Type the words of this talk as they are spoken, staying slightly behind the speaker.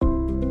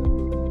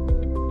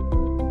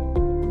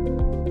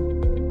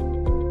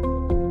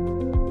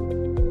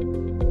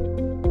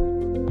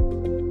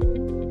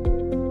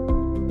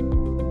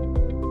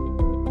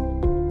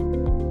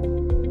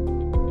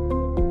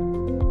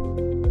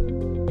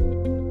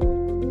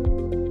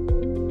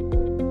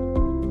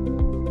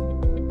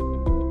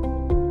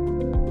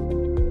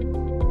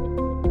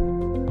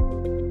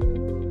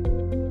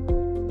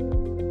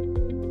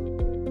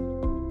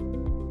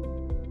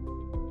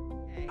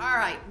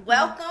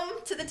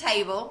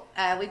table.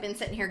 We've been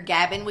sitting here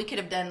gabbing. We could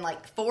have done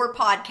like 4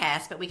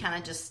 podcasts, but we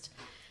kind of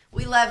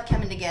we love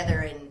coming together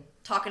and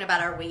talking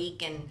about our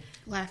week and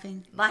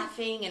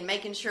laughing and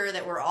making sure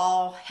that we're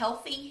all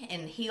healthy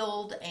and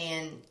healed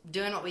and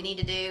doing what we need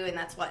to do. And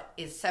that's what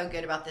is so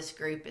good about this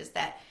group, is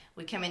that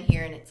we come in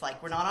here and it's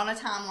like we're not on a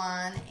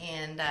timeline,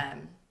 and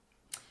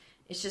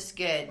it's just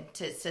good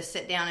to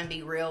sit down and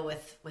be real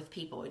with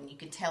people, and you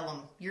can tell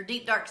them your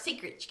deep, dark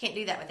secrets. You can't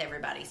do that with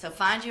everybody. So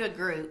find you a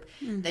group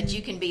that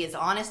you can be as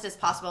honest as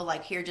possible.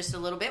 Like here just a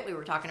little bit, we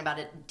were talking about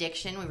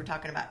addiction. We were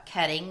talking about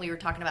cutting. We were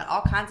talking about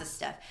all kinds of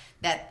stuff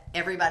that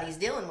everybody's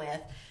dealing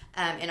with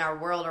in our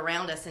world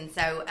around us. And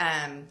so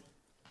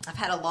I've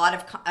had a lot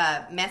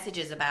of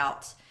messages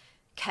about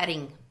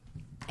cutting,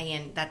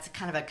 and that's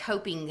kind of a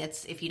coping.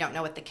 It's, if you don't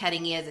know what the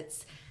cutting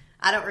is,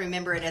 I don't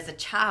remember it as a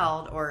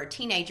child or a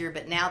teenager,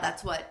 but now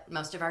that's what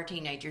most of our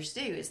teenagers do,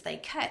 is they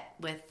cut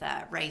with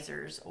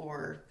razors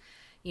or,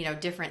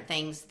 different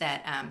things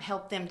that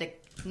help them to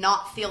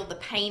not feel the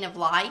pain of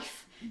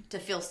life, to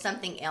feel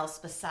something else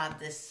beside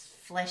this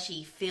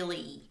fleshy,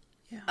 feely.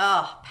 Yeah.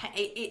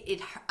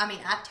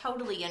 I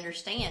totally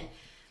understand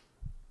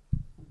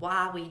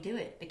why we do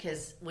it,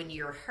 because when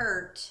you're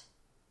hurt,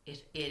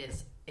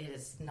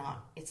 it's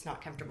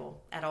not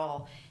comfortable at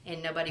all,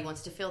 and nobody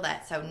wants to feel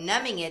that. So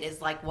numbing it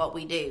is like what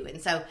we do.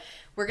 And so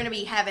we're going to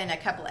be having a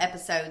couple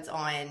episodes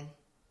on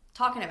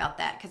talking about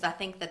that, because I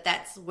think that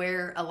that's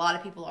where a lot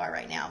of people are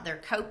right now.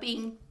 They're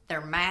coping,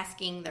 they're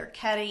masking, they're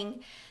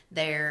cutting,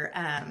 they're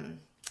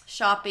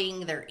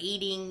shopping, they're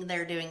eating,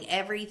 they're doing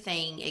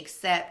everything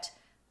except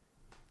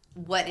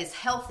what is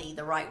healthy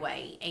the right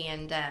way.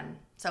 And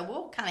so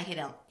we'll kind of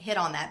hit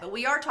on that. But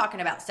we are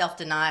talking about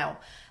self-denial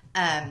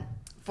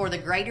for the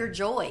greater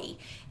joy.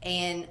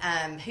 And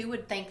who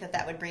would think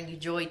that would bring you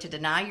joy, to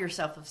deny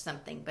yourself of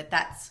something? But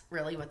that's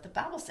really what the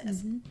Bible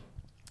says. Mm-hmm.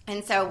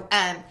 And so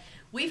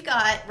we've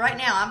got, right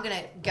now, I'm going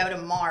to go to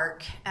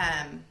Mark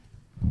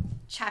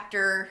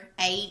chapter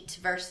 8,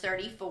 verse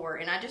 34.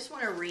 And I just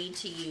want to read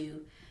to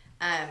you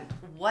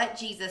what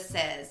Jesus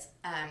says.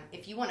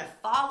 If you want to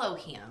follow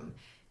him,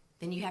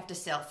 then you have to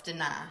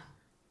self-deny.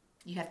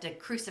 You have to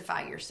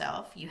crucify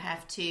yourself. You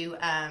have to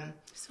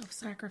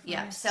self-sacrifice.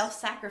 Yeah,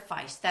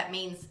 self-sacrifice. That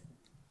means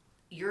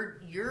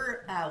your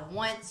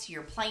wants,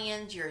 your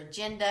plans, your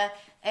agenda,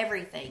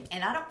 everything.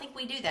 And I don't think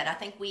we do that. I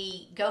think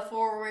we go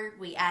forward.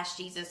 We ask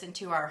Jesus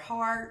into our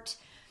heart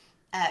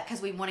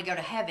because we want to go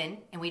to heaven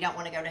and we don't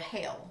want to go to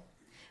hell.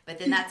 But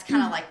then that's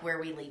kind of like where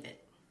we leave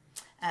it.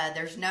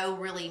 There's no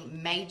really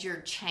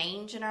major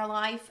change in our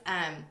life.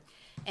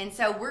 And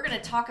so we're going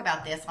to talk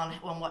about this on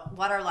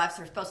what our lives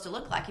are supposed to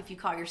look like if you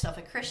call yourself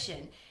a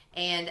Christian.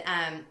 And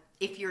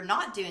if you're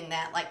not doing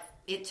that, like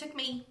it took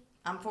me,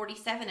 I'm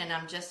 47 and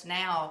I'm just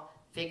now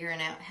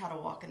figuring out how to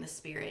walk in the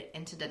Spirit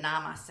and to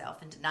deny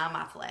myself and deny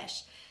my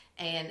flesh.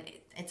 And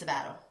it's a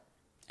battle.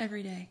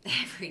 Every day.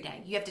 Every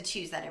day. You have to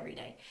choose that every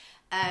day.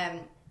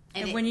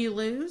 And when you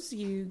lose,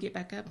 you get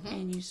back up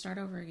and you start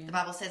over again. The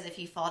Bible says if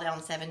you fall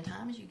down 7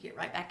 times, you get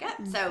right back up.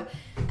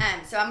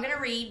 Mm-hmm. So I'm going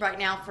to read right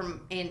now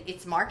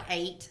it's Mark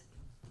 8,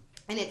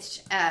 and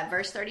it's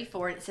verse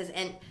 34. And it says,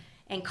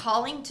 and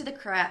calling the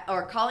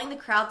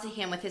crowd to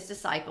him with his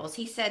disciples,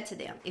 he said to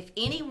them, if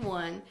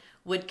anyone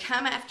would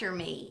come after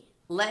me,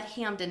 let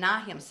him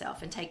deny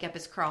himself and take up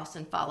his cross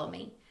and follow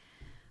me.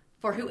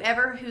 For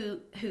whoever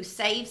who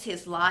saves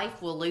his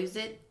life will lose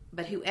it,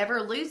 but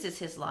whoever loses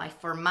his life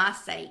for my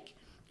sake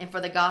and for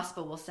the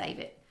gospel will save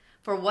it.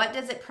 For what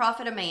does it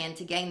profit a man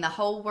to gain the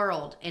whole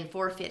world and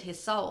forfeit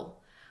his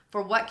soul?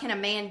 For what can a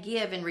man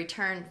give in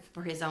return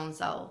for his own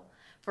soul?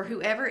 For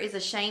whoever is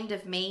ashamed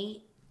of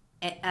me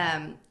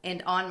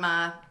and on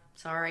my,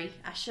 I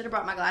should have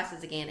brought my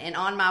glasses again, and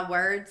on my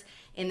words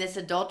in this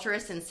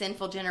adulterous and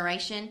sinful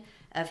generation,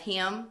 of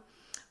him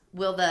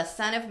will the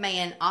Son of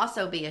Man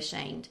also be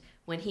ashamed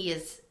when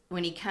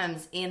he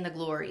comes in the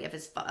glory of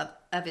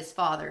his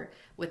Father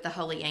with the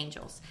holy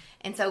angels.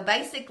 And so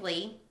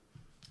basically,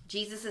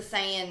 Jesus is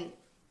saying,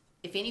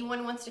 if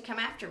anyone wants to come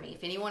after me,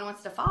 if anyone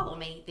wants to follow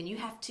me, then you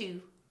have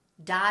to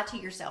die to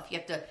yourself.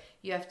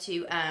 You have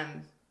to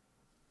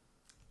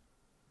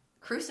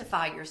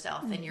crucify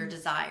yourself and your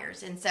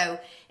desires.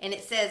 And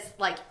it says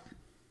like,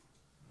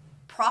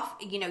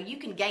 you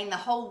can gain the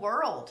whole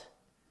world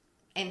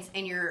and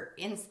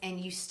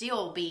you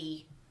still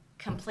be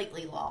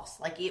completely lost.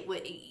 Like it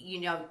would,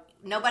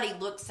 nobody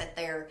looks at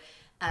their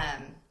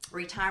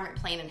retirement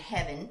plan in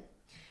heaven.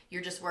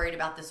 You're just worried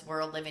about this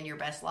world, living your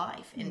best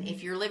life. And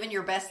if you're living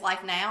your best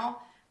life now,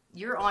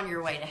 you're on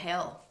your way to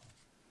hell,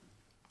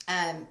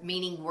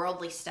 meaning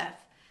worldly stuff.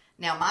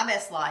 Now, my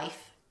best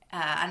life,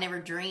 I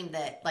never dreamed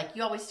that, like,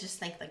 you always just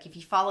think, like, if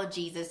you follow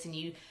Jesus and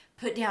you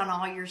put down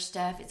all your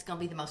stuff, it's going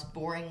to be the most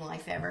boring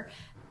life ever.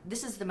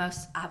 This is the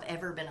most I've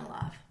ever been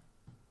alive.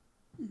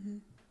 Mm-hmm.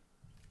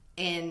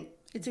 And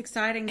it's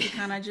exciting to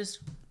kind of just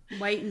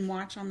wait and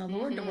watch on the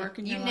Lord to work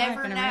in your life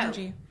and around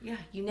you. Yeah,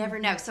 you never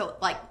know. So,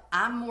 like,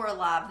 I'm more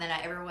alive than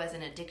I ever was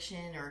in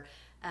addiction or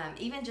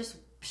even just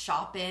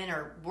shopping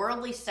or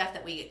worldly stuff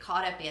that we get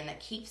caught up in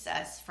that keeps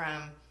us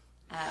from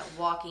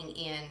walking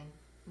in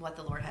what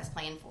the Lord has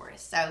planned for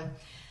us. So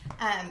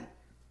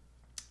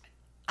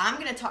I'm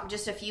going to talk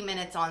just a few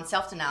minutes on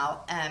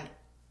self-denial.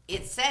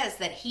 It says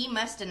that he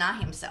must deny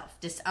himself,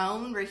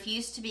 disown,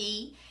 refuse to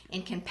be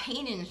in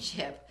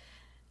companionship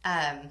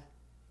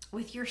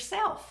with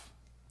yourself.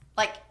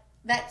 Like,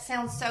 that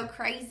sounds so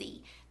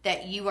crazy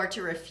that you are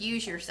to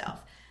refuse yourself.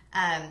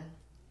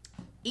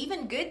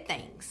 Even good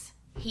things,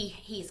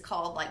 he's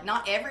called, like,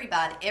 not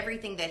everybody,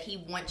 everything that he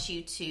wants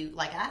you to,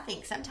 like, I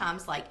think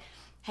sometimes, like,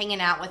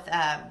 hanging out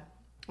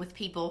with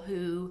people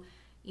who,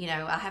 you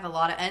know, I have a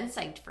lot of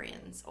unsaved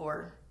friends,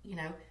 or, you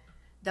know,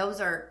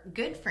 those are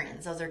good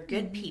friends. Those are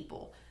good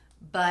people.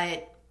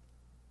 But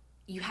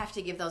you have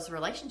to give those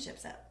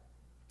relationships up,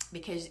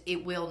 because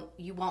you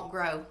won't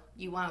grow.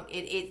 You won't.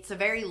 It's a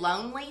very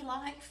lonely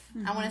life.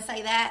 I want to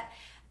say that.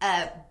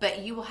 But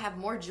you will have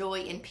more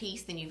joy and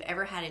peace than you've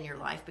ever had in your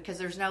life, because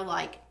there's no,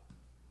 like,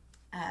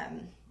 I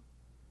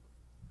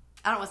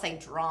don't want to say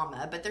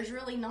drama, but there's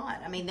really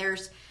not. I mean,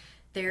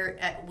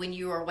 when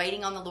you are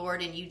waiting on the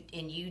Lord and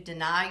you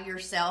deny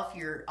yourself,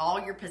 all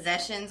your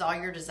possessions, all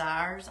your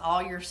desires,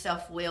 all your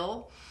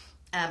self-will,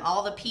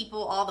 all the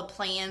people, all the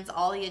plans,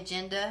 all the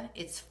agenda,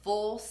 it's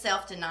full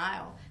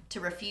self-denial to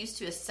refuse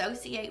to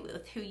associate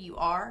with who you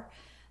are.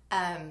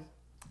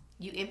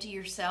 You empty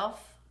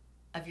yourself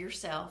of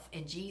yourself,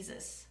 and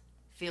Jesus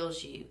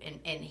fills you,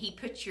 and he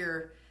puts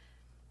your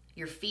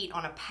feet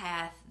on a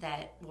path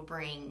that will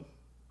bring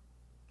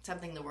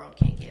something the world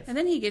can't give. And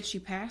then he gets you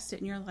past it,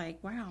 and you're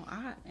like, wow,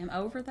 I am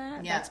over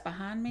that. Yeah. That's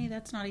behind me.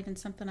 That's not even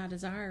something I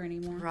desire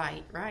anymore.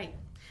 Right.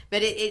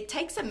 But it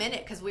takes a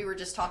minute, because we were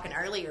just talking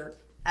earlier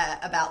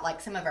about,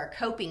 like, some of our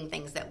coping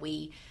things that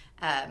we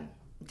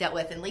dealt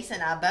with. And Lisa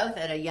and I both,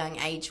 at a young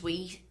age,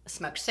 we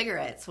smoked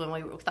cigarettes when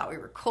we thought we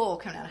were cool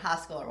coming out of high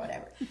school or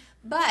whatever.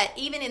 But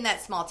even in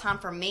that small time,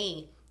 for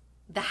me,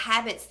 the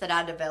habits that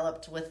I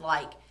developed with,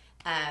 like,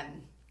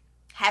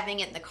 having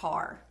it in the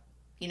car,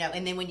 you know,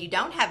 and then when you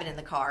don't have it in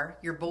the car,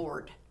 you're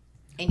bored.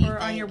 And or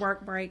on your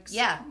work breaks.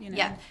 Yeah, you know.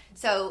 yeah.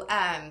 So,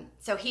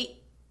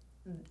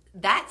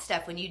 that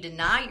stuff, when you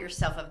deny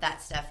yourself of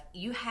that stuff,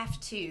 you have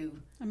to.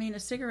 I mean, a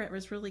cigarette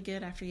was really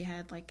good after you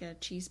had, like, a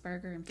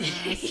cheeseburger and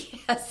fries.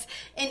 Yes,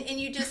 and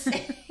you just,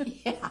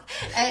 yeah,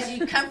 as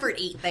you comfort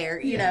eat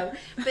there, you know.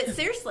 But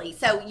seriously,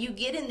 so you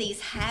get in these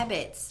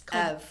habits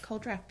of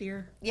cold draft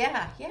beer.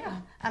 Yeah.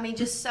 I mean,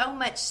 just so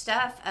much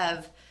stuff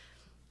of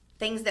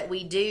things that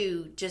we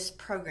do, just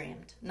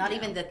programmed, not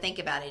even to think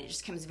about it. It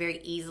just comes very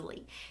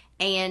easily.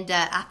 And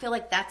I feel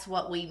like that's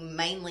what we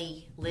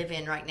mainly live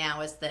in right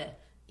now, is the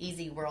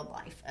easy world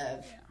life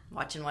of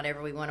watching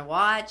whatever we want to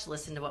watch,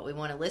 listen to what we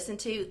want to listen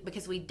to,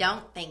 because we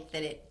don't think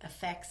that it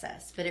affects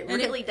us, but it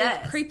really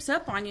does. It creeps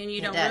up on you, and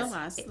you don't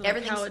realize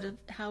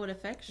how it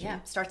affects you. Yeah,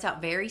 it starts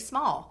out very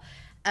small.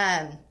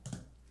 I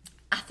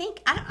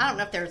think, I don't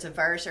know if there was a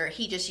verse, or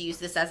he just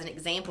used this as an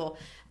example.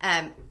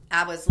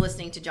 I was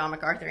listening to John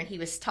MacArthur, and he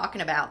was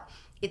talking about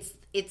it's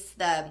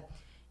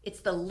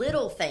the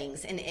little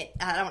things, and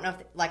I don't know if,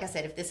 like I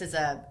said, if this is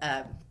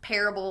a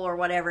parable or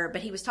whatever,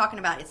 but he was talking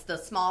about it's the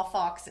small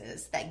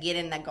foxes that get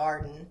in the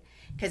garden,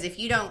 because if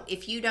you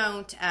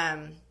don't,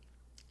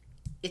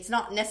 it's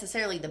not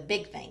necessarily the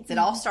big things. It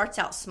all starts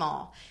out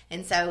small,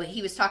 and so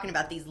he was talking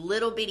about these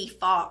little bitty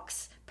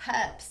fox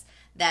pups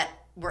that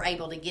were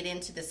able to get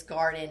into this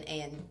garden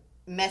and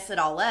mess it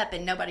all up,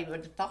 and nobody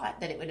would have thought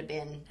that it would have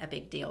been a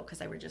big deal, because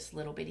they were just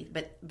little bitty.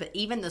 But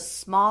even the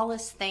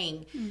smallest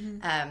thing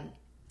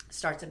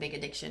starts a big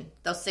addiction.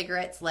 Those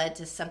cigarettes led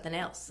to something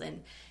else,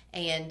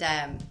 and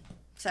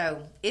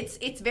so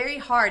it's very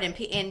hard,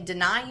 and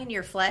denying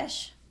your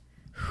flesh,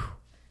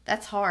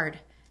 that's hard.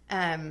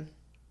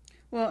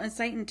 Well, and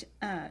Satan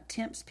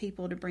tempts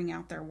people to bring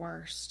out their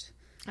worst.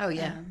 Oh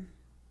yeah.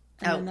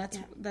 And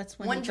that's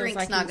when one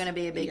drink's not going to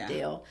be a big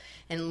deal,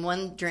 and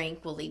one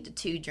drink will lead to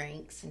two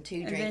drinks, and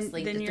two drinks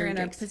lead to 3 drinks. Then you're in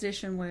a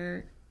position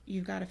where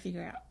you've got to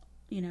figure out,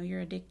 you know,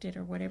 you're addicted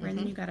or whatever, and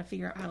then you got to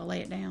figure out how to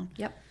lay it down.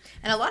 Yep.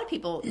 And a lot of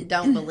people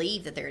don't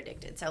believe that they're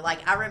addicted. So,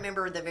 like, I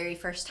remember the very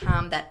first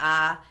time that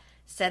I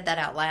said that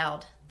out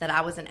loud, that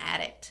I was an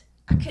addict.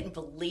 I couldn't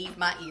believe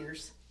my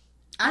ears.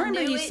 I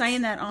remember you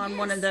saying that on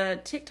one of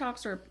the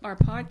TikToks or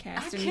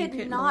podcasts. I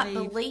could not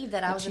believe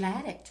that I was an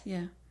addict.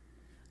 Yeah.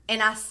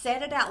 And I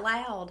said it out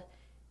loud,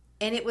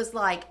 and it was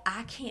like,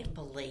 I can't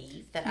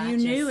believe that I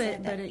just knew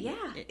it, but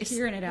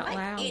hearing it out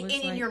loud was and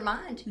in your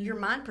mind, your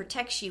mind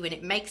protects you, and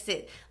it makes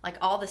it like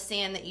all the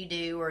sin that you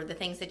do or the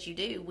things that you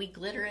do, we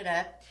glitter it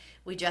up,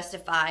 we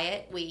justify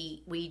it,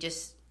 we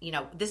just, you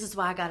know, this is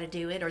why I got to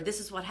do it, or this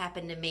is what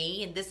happened to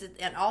me,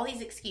 and all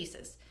these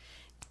excuses.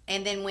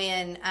 And then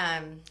when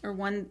or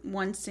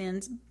one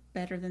sin's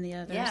better than the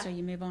other, so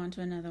you move on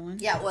to another one.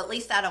 Yeah, well, at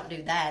least I don't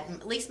do that.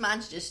 At least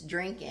mine's just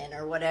drinking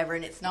or whatever,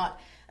 and it's not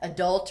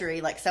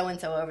adultery like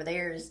so-and-so over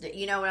there is.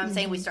 You know what I'm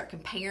saying? We start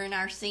comparing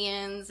our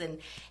sins,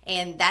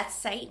 and that's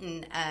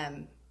Satan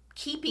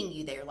keeping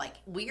you there. Like,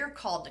 we are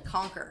called to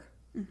conquer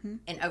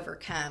and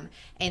overcome,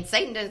 and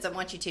Satan doesn't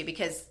want you to,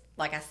 because,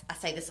 like I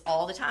say this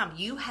all the time,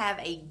 you have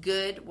a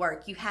good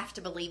work. You have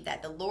to believe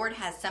that. The Lord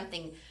has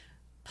something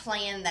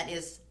planned that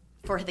is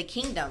for the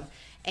kingdom,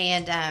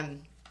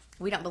 And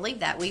we don't believe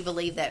that. We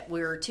believe that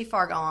we're too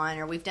far gone,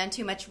 or we've done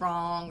too much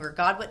wrong, or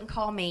God wouldn't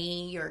call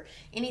me, or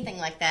anything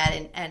like that.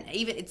 And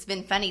even it's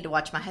been funny to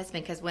watch my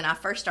husband, because when I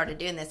first started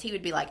doing this, he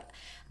would be like,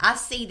 I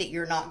see that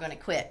you're not going to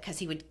quit, because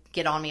he would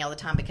get on me all the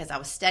time because I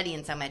was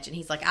studying so much. And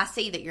he's like, I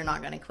see that you're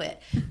not going to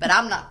quit, but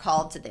I'm not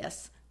called to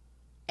this.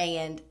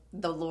 And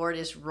the Lord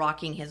is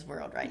rocking his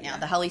world right now.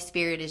 The Holy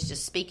Spirit is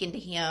just speaking to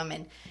him.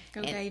 And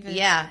David.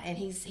 Yeah, and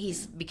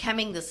he's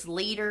becoming this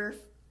leader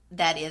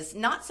that is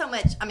not so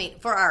much, I mean,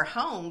 for our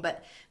home,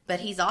 but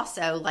he's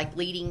also like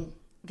leading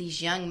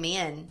these young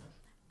men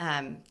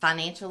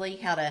financially,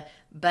 how to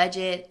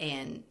budget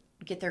and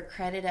get their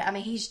credit. I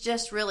mean, he's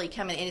just really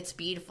coming, and it's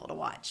beautiful to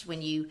watch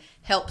when you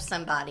help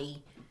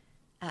somebody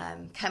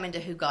come into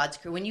who God's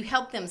created. When you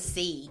help them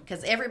see,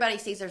 because everybody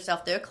sees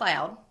themselves through a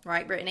cloud,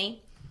 right,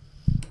 Brittany?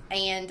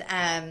 And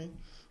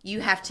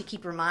you have to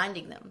keep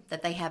reminding them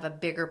that they have a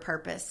bigger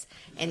purpose.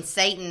 And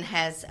Satan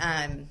has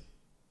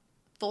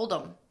fooled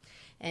them.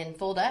 And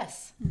fooled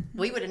us. Mm-hmm.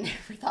 We would have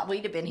never thought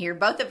we'd have been here.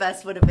 Both of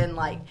us would have been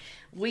like,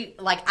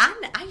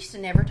 I used to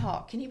never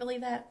talk. Can you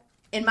believe that?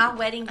 In my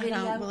wedding video,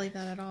 I don't believe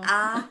that at all.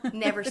 I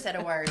never said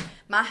a word.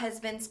 My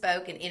husband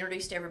spoke and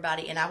introduced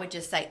everybody, and I would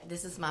just say,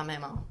 "This is my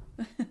memo,"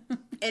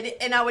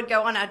 and I would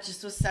go on. I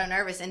just was so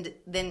nervous, and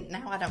then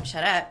now I don't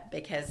shut up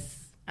because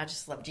I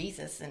just love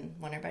Jesus and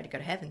want everybody to go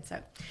to heaven.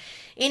 So,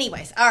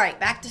 anyways, all right,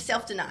 back to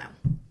self-denial.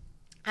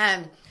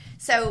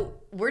 So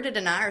we're to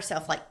deny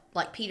ourselves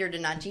like Peter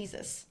denied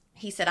Jesus.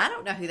 He said, I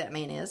don't know who that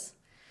man is.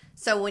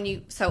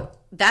 So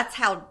that's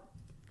how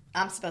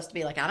I'm supposed to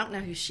be. Like, I don't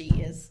know who she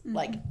is. Mm-hmm.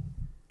 Like,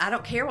 I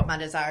don't care what my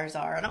desires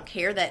are. I don't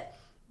care that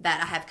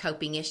I have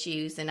coping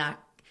issues. And I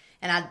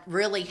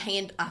really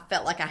I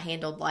felt like I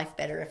handled life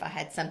better if I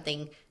had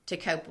something to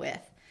cope with.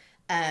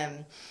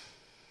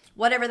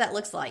 Whatever that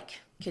looks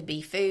like. Could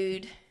be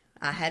food.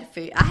 I had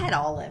food. I had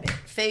all of it.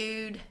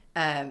 Food.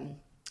 I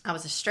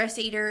was a stress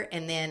eater.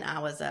 And then I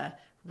was a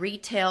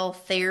retail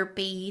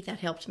therapy. That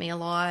helped me a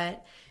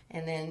lot.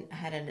 And then I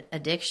had an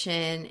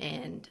addiction,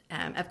 and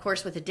of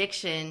course, with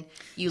addiction,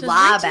 you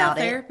lie about it. Does retail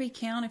therapy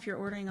count if you're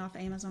ordering off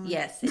Amazon?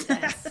 Yes, it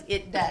does.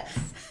 It does.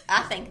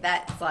 I think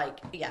that's I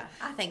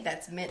think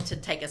that's meant to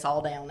take us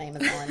all down,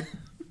 Amazon.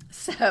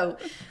 So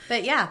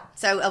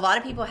a lot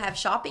of people have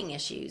shopping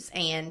issues,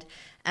 and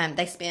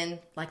they spend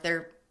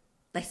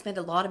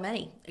a lot of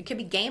money. It could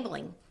be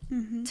gambling.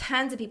 Mm-hmm.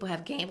 Tons of people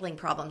have gambling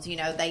problems. You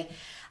know, I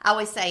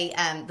always say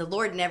the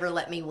Lord never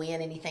let me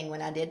win anything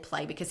when I did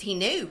play, because He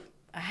knew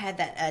I had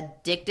that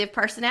addictive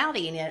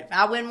personality, and if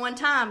I win one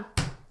time,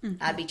 mm-hmm.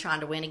 I'd be trying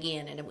to win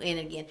again and win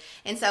again.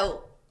 And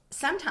so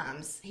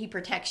sometimes He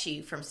protects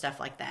you from stuff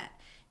like that,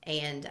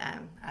 and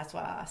that's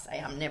why I say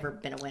I've never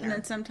been a winner. And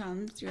then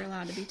sometimes you're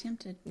allowed to be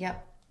tempted.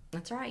 Yep,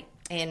 that's right.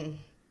 And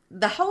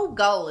the whole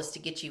goal is to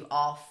get you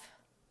off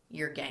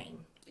your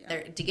game.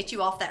 To get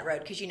you off that road,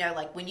 because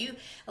like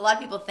a lot of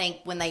people think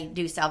when they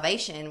do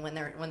salvation, when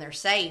they're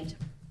saved,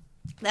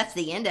 that's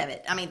the end of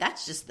it. I mean,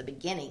 that's just the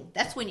beginning.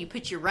 That's when you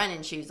put your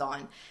running shoes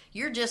on.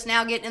 You're just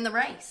now getting in the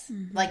race.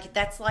 Mm-hmm. Like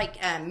that's like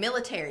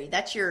military.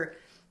 That's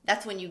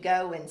when you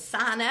go and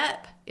sign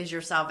up is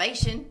your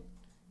salvation.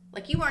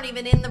 Like you weren't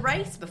even in the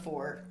race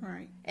before,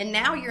 right? And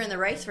now you're in the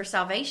race for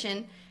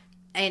salvation,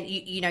 and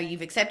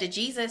you've accepted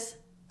Jesus.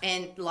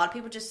 And a lot of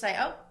people just say,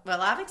 "Oh,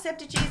 well, I've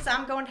accepted Jesus.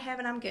 I'm going to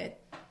heaven. I'm good."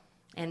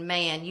 And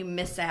man, you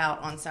miss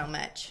out on so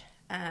much.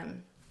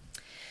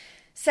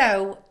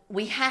 So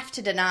we have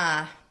to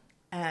deny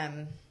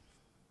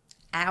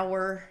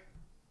our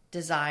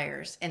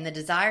desires, and the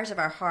desires of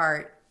our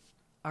heart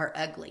are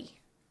ugly.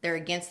 They're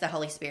against the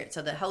Holy Spirit.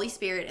 So the Holy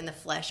Spirit and the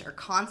flesh are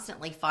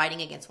constantly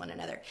fighting against one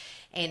another.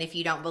 And if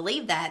you don't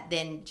believe that,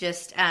 then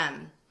just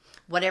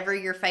whatever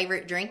your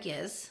favorite drink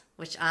is,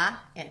 which I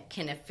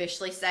can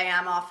officially say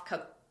I'm off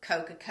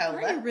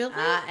Coca-Cola. Are you really?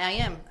 I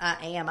am.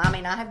 I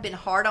mean, I have been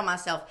hard on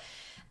myself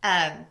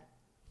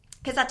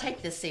because I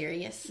take this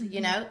serious,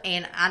 mm-hmm.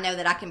 And I know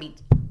that I can be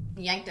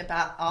yanked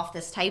off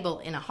this table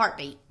in a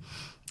heartbeat,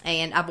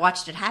 and I've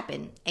watched it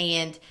happen,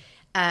 and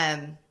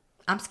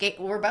I'm scared.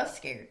 We're both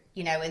scared,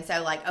 and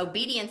so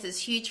obedience is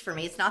huge for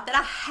me. It's not that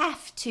I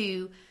have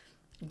to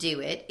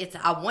do it. It's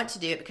I want to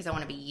do it because I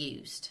want to be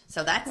used.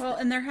 So that's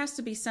and there has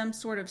to be some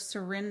sort of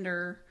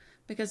surrender,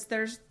 because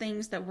there's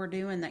things that we're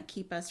doing that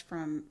keep us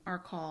from our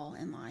call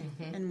in life,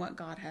 mm-hmm. and what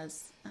God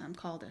has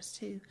called us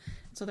to.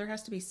 So there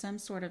has to be some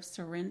sort of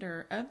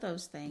surrender of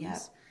those things. Yep.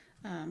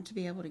 To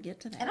be able to get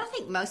to that. And I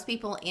think most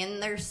people in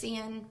their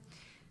sin,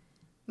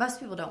 most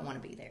people don't want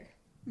to be there.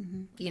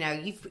 Mm-hmm.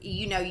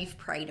 You've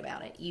prayed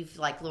about it. You've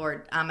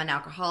Lord, I'm an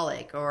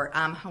alcoholic, or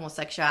I'm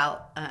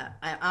homosexual.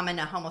 I'm in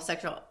a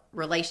homosexual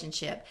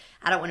relationship.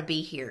 I don't want to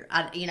be here.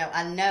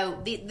 I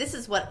know this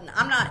is what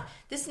I'm not.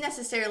 This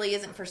necessarily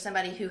isn't for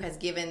somebody who has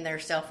given their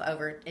self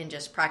over and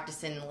just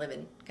practicing and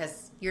living,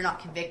 because you're not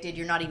convicted.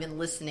 You're not even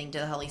listening to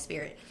the Holy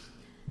Spirit.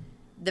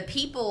 The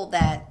people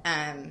that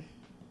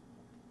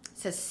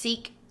says,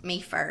 seek me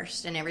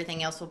first and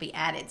everything else will be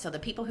added. So the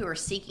people who are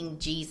seeking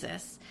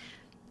Jesus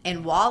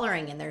and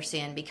wallowing in their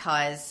sin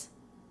because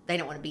they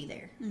don't want to be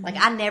there. Mm-hmm.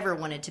 I never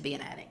wanted to be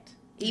an addict.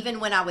 Even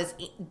when I was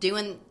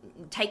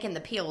taking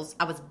the pills,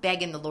 I was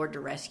begging the Lord to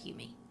rescue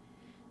me.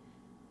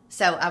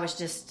 So I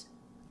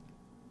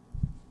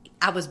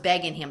was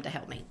begging him to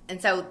help me.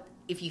 And so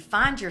if you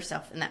find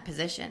yourself in that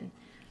position,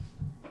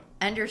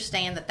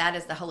 understand that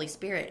is the Holy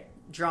Spirit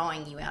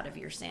drawing you out of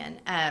your sin.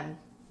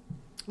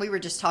 We were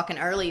just talking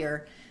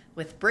earlier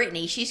with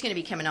Brittany. She's going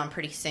to be coming on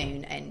pretty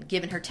soon and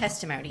giving her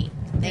testimony.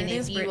 There and it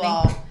if is, you Brittany.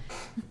 all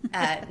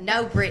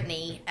know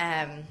Brittany,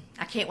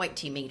 I can't wait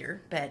to meet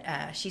her, but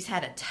she's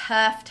had a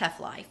tough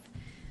life.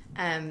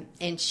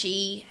 And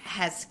she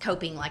has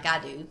coping like I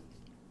do.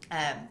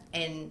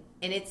 And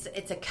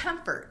it's a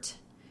comfort.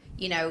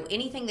 You know,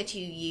 anything that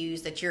you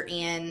use, that you're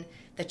in,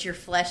 that your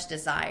flesh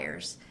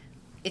desires,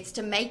 it's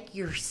to make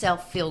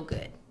yourself feel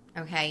good,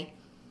 okay?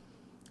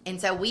 And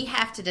so we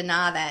have to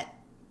deny that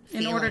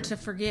feeling. In order to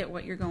forget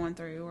what you're going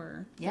through,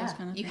 or those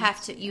kind of you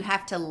things. you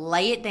have to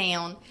lay it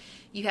down.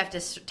 You have to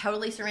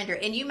totally surrender,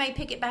 and you may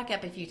pick it back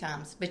up a few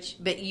times, but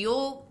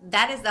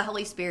that is the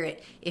Holy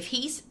Spirit. If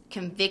He's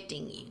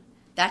convicting you,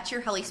 that's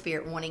your Holy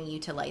Spirit wanting you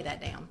to lay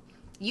that down.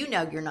 You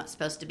know you're not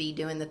supposed to be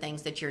doing the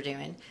things that you're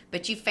doing,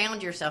 but you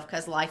found yourself,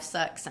 because life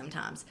sucks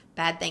sometimes.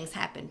 Bad things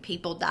happen.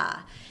 People die.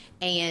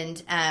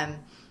 And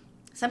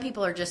some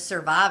people are just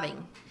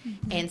surviving.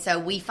 Mm-hmm. And so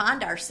we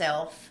find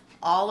ourselves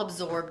all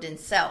absorbed in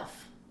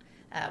self.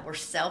 We're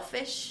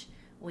selfish.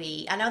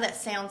 I know that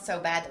sounds so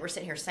bad that we're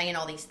sitting here saying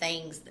all these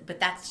things, but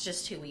that's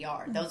just who we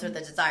are. Mm-hmm. Those are the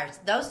desires.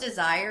 Those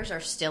desires are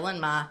still in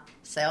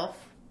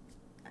myself.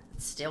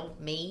 It's still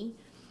me,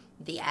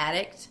 the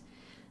addict.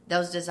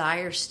 Those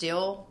desires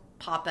still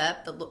pop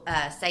up.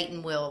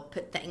 Satan will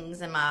put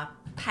things in my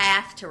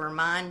path to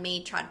remind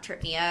me, try to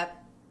trip me up.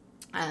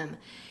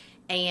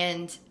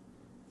 And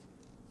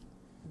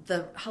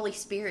the Holy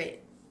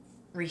Spirit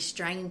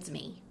restrains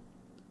me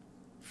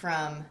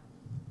from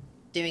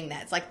doing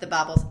that. It's like the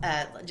Bible's,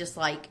 just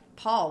like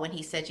Paul, when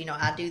he said,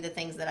 I do the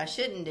things that I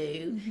shouldn't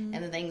do, mm-hmm.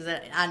 and the things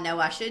that I know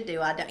I should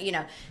do, I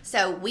don't,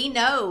 So we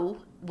know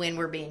when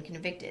we're being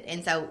convicted.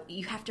 And so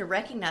you have to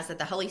recognize that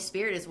the Holy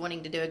Spirit is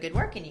wanting to do a good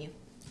work in you.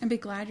 And be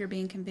glad you're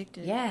being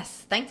convicted.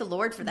 Yes. Thank the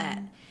Lord for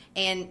that.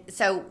 And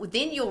so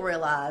then you'll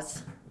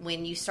realize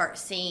when you start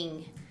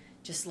seeing,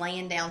 just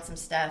laying down some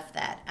stuff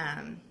that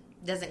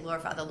doesn't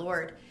glorify the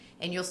Lord,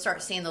 and you'll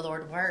start seeing the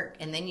Lord work.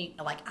 And then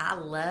I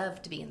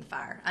love to be in the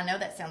fire. I know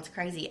that sounds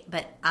crazy,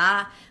 but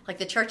like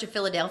the Church of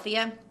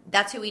Philadelphia,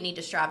 that's who we need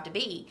to strive to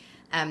be.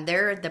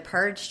 They're the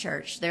purge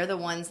church. They're the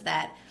ones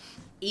that,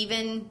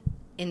 even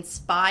in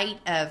spite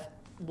of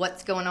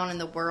what's going on in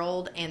the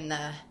world and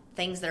the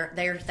things that are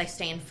there, they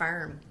stand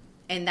firm.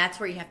 And that's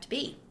where you have to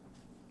be.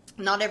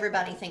 Not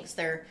everybody thinks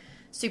they're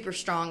super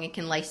strong and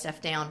can lay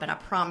stuff down, but I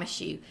promise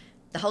you,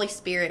 the Holy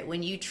Spirit,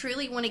 when you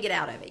truly want to get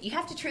out of it, you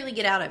have to truly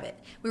get out of it.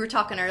 We were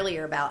talking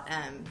earlier about,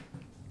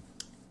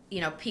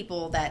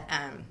 people that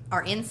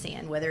are in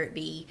sin, whether it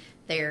be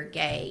they're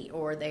gay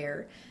or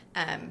they're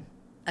and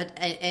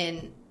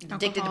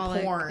addicted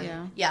to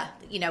porn.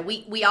 Yeah.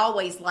 We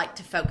always like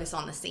to focus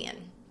on the sin.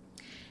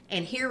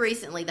 And here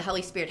recently, the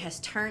Holy Spirit has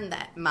turned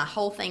my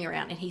whole thing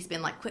around, and He's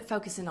been like, quit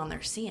focusing on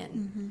their sin.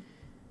 Mm-hmm.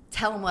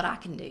 Tell them what I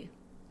can do.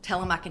 Tell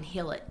them I can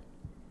heal it.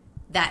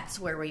 That's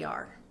where we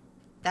are.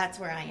 That's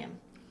where I am.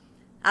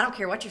 I don't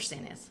care what your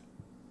sin is.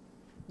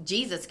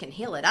 Jesus can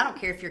heal it. I don't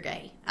care if you're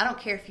gay. I don't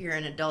care if you're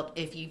an adult,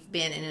 if you've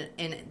been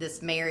in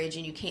this marriage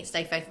and you can't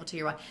stay faithful to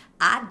your wife.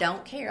 I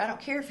don't care. I don't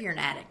care if you're an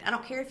addict. I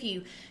don't care if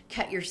you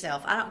cut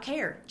yourself. I don't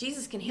care.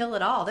 Jesus can heal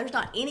it all. There's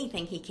not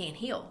anything He can't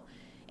heal.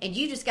 And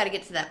you just got to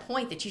get to that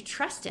point that you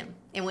trust Him.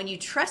 And when you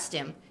trust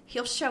Him,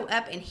 He'll show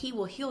up and He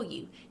will heal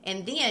you.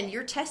 And then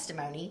your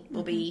testimony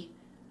will be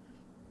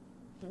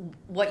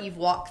what you've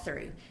walked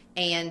through.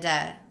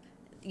 And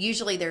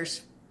usually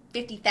there's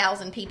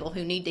 50,000 people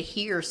who need to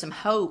hear some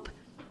hope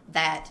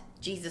that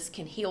Jesus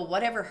can heal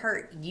whatever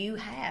hurt you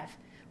have.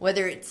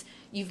 Whether it's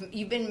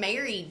you've been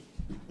married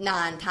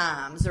 9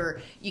 times,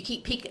 or you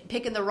keep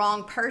picking the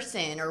wrong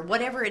person, or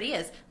whatever it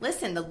is.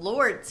 Listen, the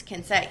Lord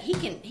can say He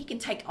can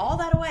take all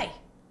that away.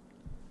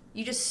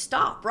 You just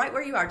stop right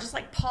where you are, just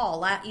like Paul.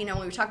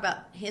 When we talk about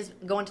his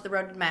going to the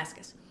road to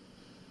Damascus,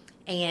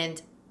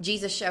 and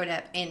Jesus showed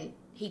up and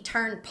He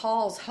turned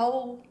Paul's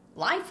whole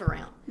life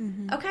around.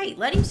 Mm-hmm. Okay,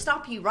 let Him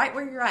stop you right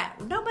where you're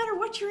at. No matter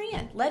what you're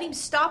in, let Him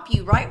stop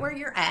you right where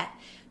you're at.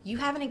 You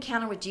have an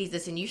encounter with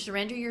Jesus and you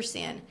surrender your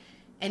sin,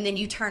 and then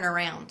you turn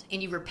around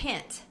and you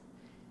repent,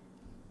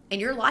 and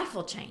your life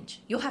will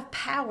change. You'll have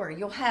power.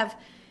 You'll have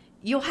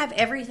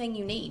everything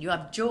you need. You'll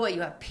have joy.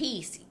 You'll have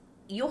peace.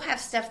 You'll have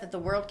stuff that the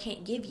world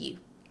can't give you,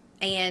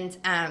 and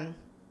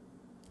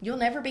you'll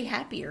never be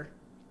happier.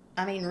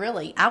 I mean,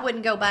 really, I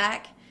wouldn't go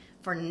back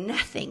for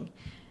nothing.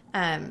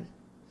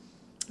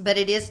 But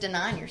it is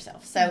denying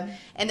yourself. So,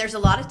 and there's a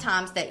lot of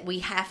times that we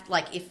have,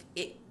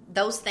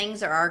 those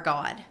things are our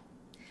God.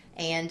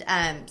 And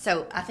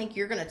so I think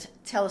you're going to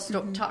tell us,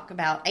 talk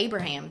about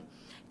Abraham.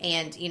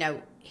 And,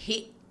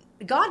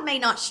 God may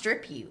not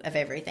strip you of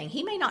everything.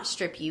 He may not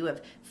strip you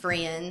of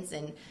friends,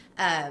 and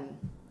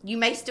you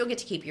may still get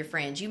to keep your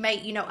friends. You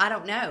may, I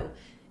don't know.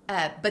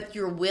 But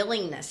your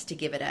willingness to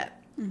give it up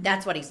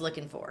That's what he's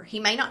looking for. He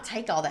may not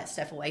take all that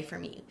stuff away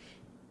from you,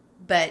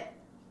 but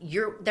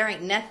there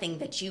ain't nothing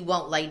that you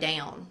won't lay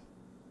down.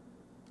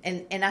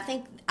 And I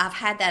think I've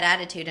had that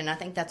attitude, and I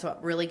think that's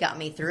what really got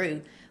me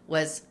through,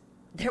 was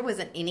there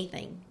wasn't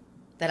anything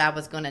that I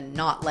was going to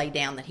not lay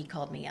down that he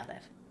called me out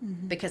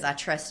of, because I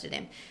trusted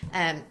him.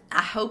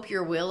 I hope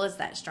your will is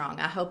that strong.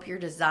 I hope your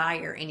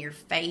desire and your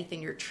faith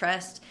and your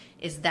trust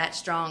is that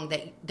strong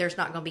that there's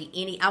not going to be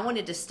any. I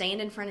wanted to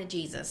stand in front of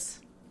Jesus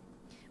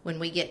when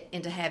we get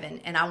into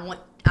heaven, and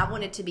I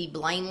wanted to be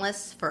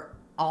blameless for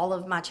all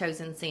of my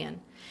chosen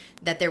sin,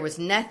 that there was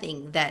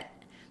nothing that,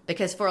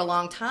 because for a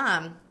long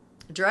time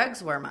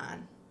drugs were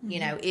mine. You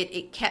know,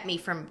 it kept me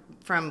from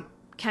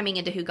coming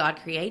into who God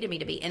created me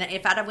to be. And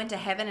if I'd have went to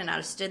heaven and I'd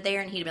have stood there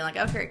and he'd have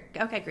been like,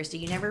 okay, Christy,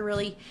 you never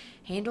really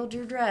handled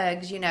your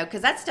drugs, you know,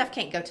 because that stuff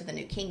can't go to the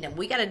new kingdom.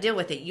 We got to deal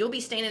with it. You'll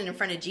be standing in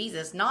front of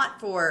Jesus, not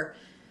for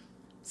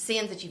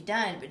sins that you've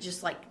done, but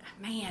just like,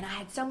 man, I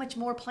had so much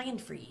more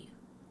planned for you,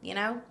 you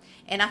know?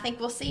 And I think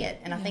we'll see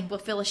it, and I think we'll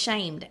feel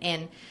ashamed.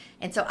 And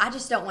so I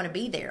just don't want to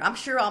be there. I'm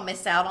sure I'll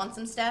miss out on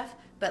some stuff,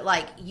 but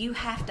like, you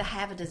have to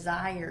have a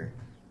desire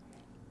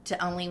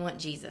to only want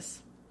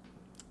Jesus.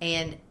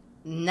 And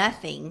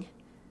nothing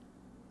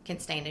can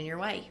stand in your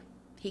way.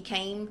 He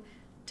came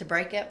to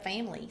break up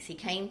families. He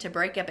came to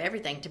break up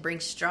everything, to bring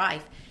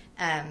strife.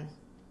 And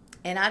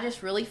I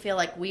just really feel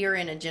like we are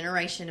in a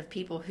generation of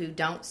people who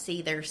don't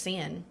see their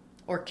sin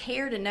or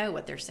care to know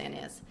what their sin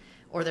is,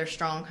 or their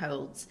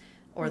strongholds,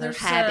 or their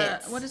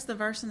habits. What is the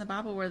verse in the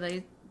Bible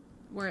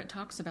where it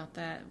talks about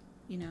that,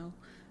 you know,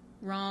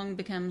 wrong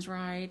becomes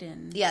right?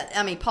 And yeah,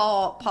 I mean,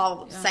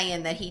 Paul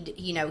saying that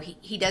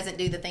he doesn't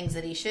do the things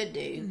that he should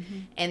do,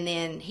 and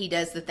then he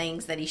does the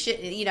things that he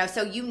shouldn't, you know,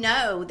 so you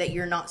know that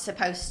you're not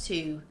supposed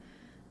to.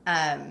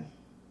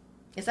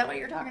 Is that what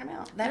you're talking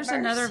about? There's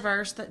another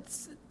verse that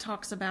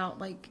talks about,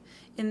 like,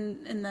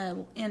 in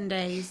the end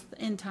days,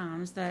 end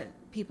times, that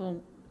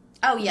people.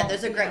 Oh yeah,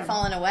 there's a great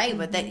falling away,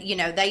 but that, you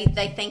know, they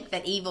think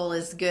that evil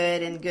is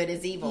good and good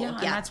is evil. Yeah, and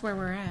that's where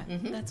we're at.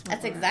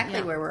 That's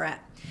exactly where we're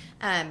at.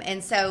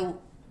 And so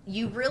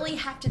you really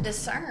have to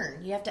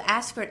discern. You have to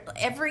ask for it.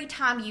 Every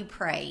time you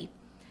pray,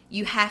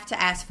 you have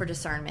to ask for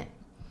discernment.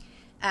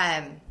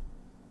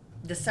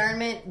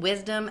 Discernment,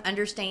 wisdom,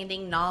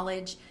 understanding,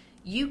 knowledge.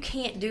 You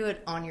can't do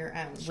it on your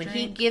own. Strength. When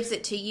he gives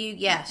it to you,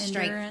 strength.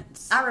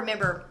 Endurance. I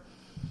remember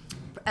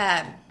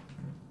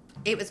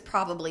it was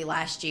probably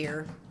last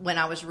year when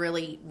I was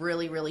really,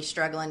 really, really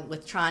struggling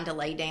with trying to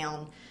lay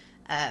down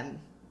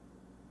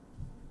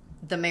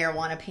the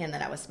marijuana pen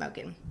that I was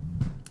smoking.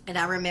 And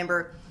I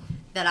remember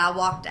that I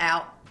walked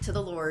out to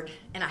the Lord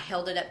and I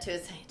held it up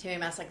to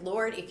him. I was like,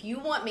 Lord, if you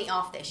want me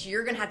off this,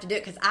 you're going to have to do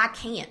it, because I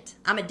can't.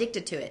 I'm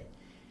addicted to it.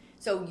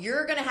 So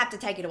you're going to have to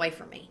take it away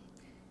from me.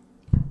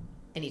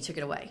 And he took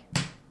it away.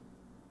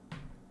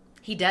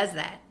 He does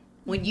that.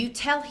 When you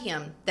tell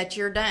him that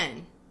you're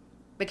done,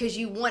 because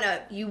you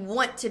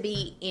want to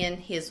be in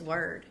his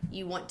word.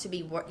 You want to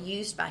be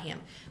used by him.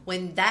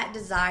 When that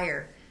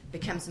desire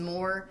becomes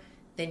more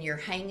than your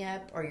hang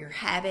up or your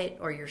habit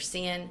or your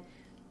sin,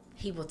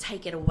 he will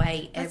take it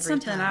away every time. That's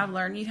something I've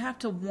learned. You have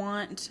to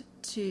want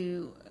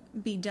to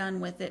be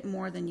done with it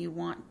more than you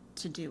want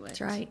to do it.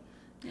 That's right.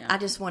 Yeah. I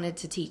just wanted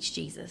to teach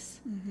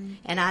Jesus.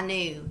 And I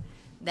knew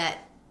that,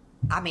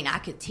 I mean, I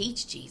could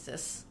teach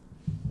Jesus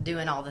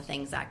doing all the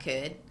things I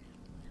could,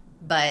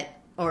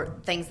 or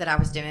things that I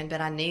was doing, but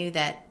I knew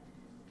that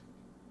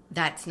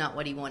that's not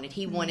what he wanted.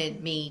 He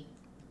wanted me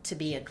to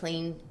be a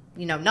clean,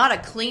 not a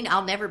clean,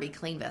 I'll never be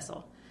clean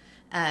vessel.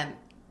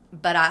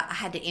 But I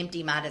had to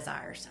empty my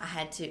desires. I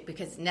had to,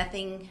 because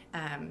nothing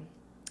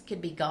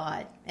could be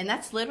God. And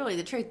that's literally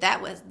the truth.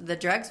 The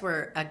drugs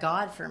were a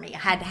God for me. I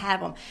had to have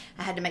them.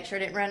 I had to make sure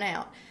it didn't run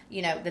out.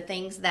 The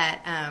things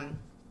that,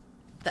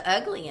 the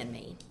ugly in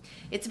me.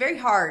 It's very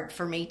hard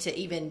for me to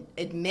even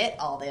admit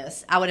all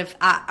this.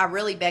 I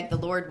really begged the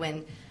Lord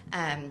when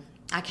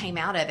I came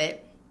out of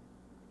it,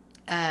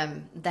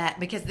 that,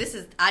 because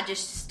I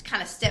just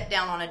kind of stepped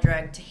down on a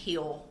drug to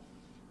heal,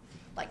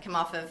 like come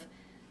off of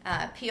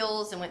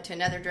pills and went to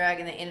another drug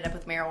and then ended up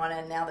with marijuana,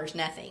 and now there's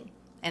nothing.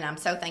 And I'm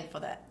so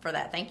thankful for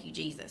that. Thank you,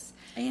 Jesus.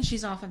 And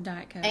she's off of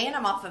Diet Coke. And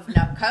I'm off of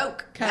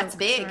Coke. That's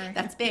big. Sorry.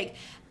 That's big.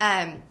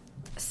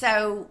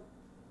 So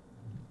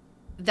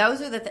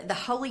those are the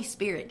Holy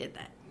Spirit did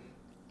that.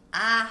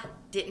 I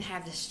didn't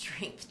have the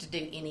strength to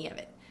do any of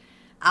it.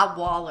 I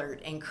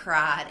wallered and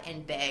cried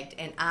and begged,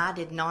 and I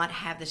did not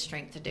have the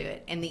strength to do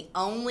it. And the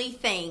only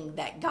thing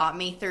that got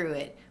me through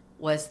it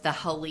was the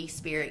Holy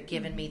Spirit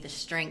giving me the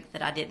strength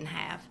that I didn't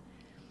have.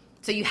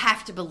 So you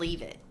have to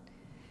believe it.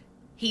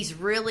 He's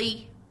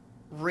really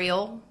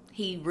real.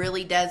 He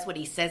really does what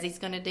he says he's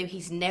going to do.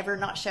 He's never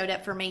not showed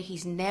up for me.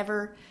 He's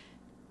never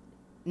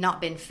not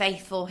been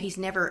faithful.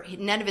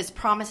 None of his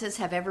promises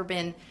have ever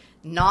been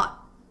not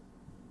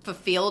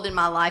fulfilled in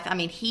my life. I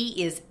mean,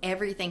 he is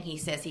everything he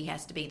says he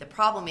has to be. The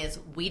problem is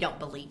we don't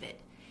believe it,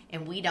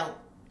 and we don't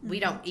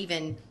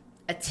even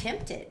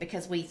attempt it,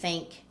 because we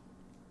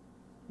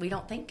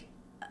don't think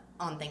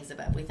on things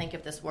above. We think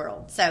of this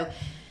world. So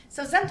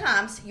So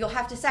sometimes you'll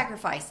have to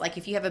sacrifice. Like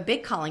if you have a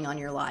big calling on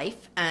your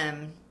life,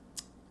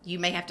 you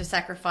may have to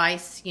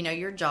sacrifice,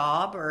 your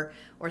job or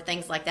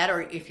things like that.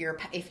 Or if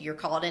you're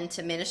called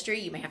into ministry,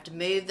 you may have to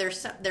move.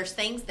 There's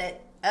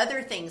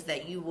other things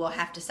that you will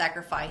have to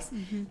sacrifice.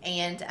 Mm-hmm.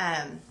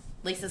 And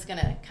Lisa's going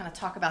to kind of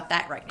talk about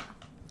that right now.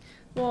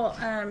 Well,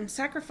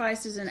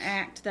 sacrifice is an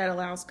act that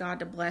allows God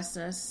to bless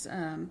us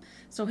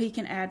so he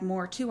can add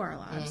more to our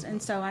lives. Mm-hmm.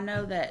 And so I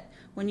know that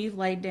when you've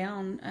laid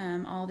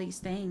down all these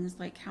things,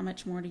 like how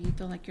much more do you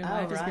feel like your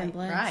life has been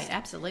blessed? Right,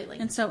 absolutely.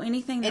 And so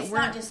anything that it's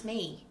not just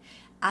me.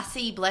 I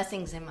see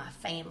blessings in my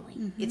family.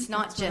 Mm-hmm. It's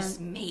not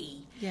just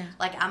me. Yeah.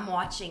 Like I'm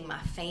watching my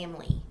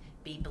family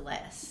be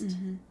blessed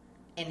mm-hmm.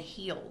 and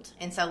healed.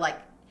 And so like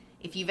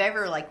if you've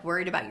ever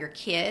worried about your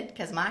kid,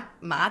 because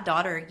my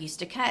daughter used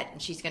to cut,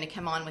 and she's going to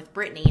come on with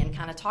Brittany and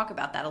kind of talk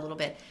about that a little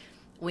bit.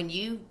 When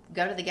you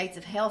go to the gates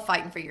of hell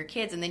fighting for your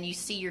kids, and then you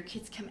see your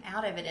kids come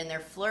out of it and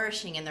they're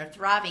flourishing and they're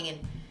thriving, and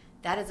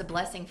that is a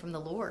blessing from the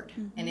Lord.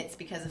 Mm-hmm. And it's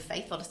because of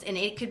faithfulness. And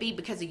it could be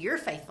because of your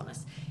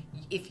faithfulness.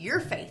 If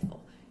you're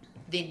faithful,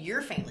 then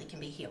your family can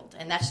be healed.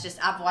 And that's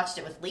just, I've watched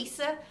it with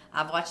Lisa.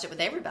 I've watched it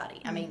with everybody.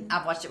 Mm-hmm. I mean,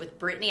 I've watched it with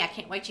Brittany. I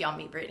can't wait till y'all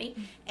meet Brittany.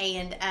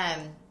 Mm-hmm.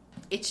 And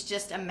it's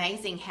just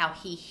amazing how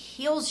he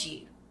heals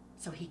you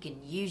so he can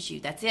use you.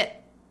 That's it.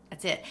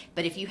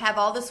 But if you have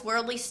all this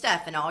worldly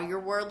stuff and all your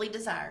worldly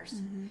desires,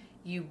 mm-hmm.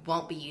 you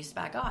won't be used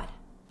by God.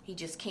 He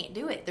just can't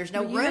do it. There's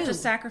no room. You have to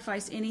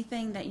sacrifice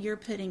anything that you're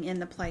putting in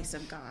the place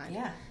of God.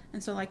 Yeah.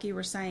 And so like you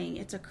were saying,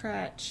 it's a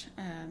crutch.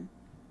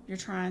 You're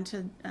trying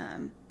to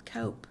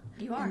cope.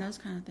 You are. And those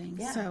kind of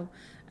things. Yeah. So,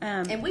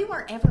 and we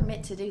weren't ever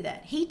meant to do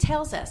that. He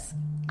tells us,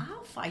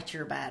 I'll fight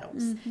your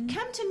battles. Mm-hmm.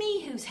 Come to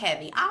me who's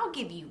heavy. I'll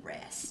give you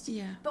rest.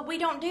 Yeah. But we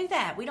don't do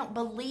that. We don't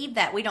believe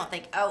that. We don't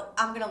think,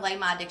 I'm going to lay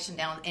my addiction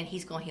down and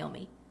he's going to heal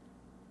me.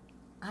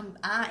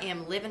 I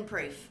am living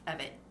proof of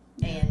it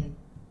and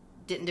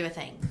didn't do a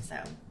thing.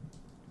 So,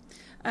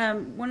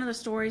 one of the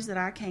stories that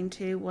I came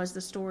to was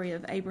the story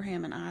of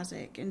Abraham and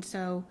Isaac. And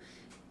so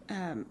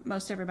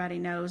most everybody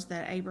knows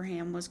that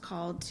Abraham was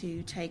called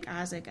to take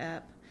Isaac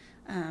up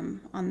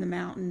on the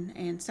mountain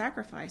and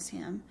sacrifice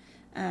him.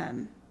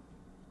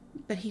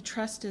 But he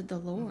trusted the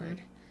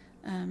Lord.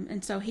 Mm-hmm.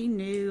 And so he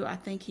knew, I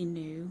think he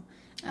knew,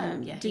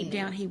 deep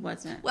down he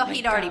wasn't. Well,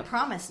 he'd already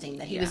promised him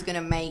that he was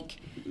going to make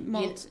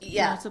multiple,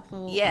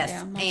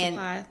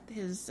 multiply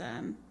his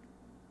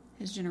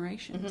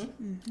generations.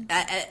 Mm-hmm.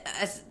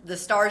 As the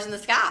stars in the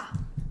sky.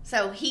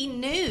 So he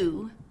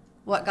knew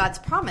what God's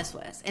promise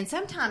was. And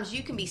sometimes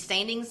you can be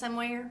standing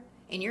somewhere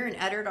and you're in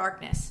utter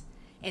darkness.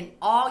 And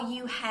all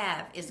you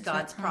have is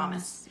God's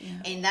promise. Yeah.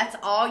 And that's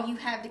all you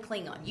have to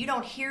cling on. You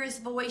don't hear his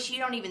voice. You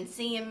don't even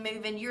see him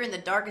moving. You're in the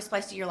darkest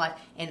place of your life.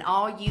 And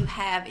all you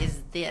have is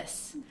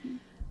this. Mm-hmm.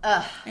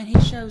 And he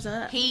shows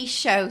up. He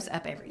shows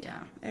up every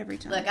time. Yeah, every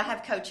time. Look, I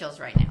have cold chills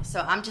right now. So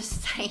I'm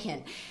just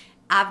saying,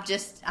 I've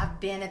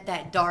been at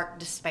that dark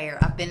despair.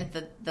 I've been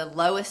at the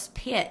lowest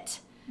pit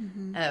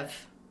mm-hmm.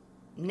 of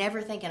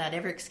never thinking I'd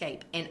ever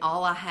escape. And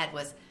all I had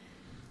was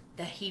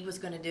that he was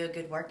going to do a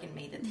good work in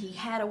me, that he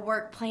had a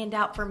work planned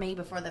out for me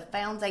before the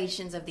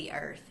foundations of the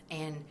earth.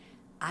 And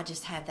I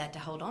just had that to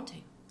hold on to.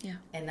 Yeah.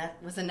 And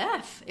that was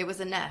enough. It was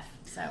enough.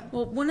 So,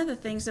 well, one of the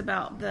things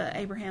about the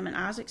Abraham and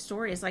Isaac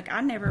story is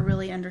I never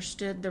really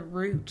understood the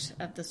root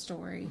of the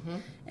story. Mm-hmm.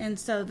 And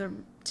so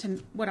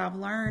what I've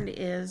learned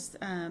is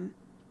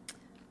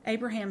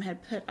Abraham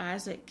had put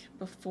Isaac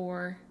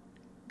before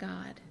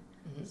God.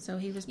 Mm-hmm. So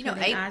he was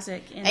putting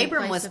Isaac in the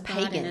place of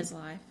God in his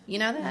life. You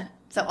know that? Yeah.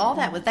 So all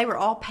that they were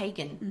all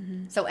pagan.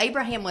 Mm-hmm. So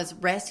Abraham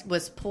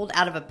was pulled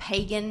out of a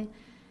pagan,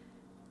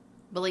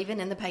 believing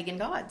in the pagan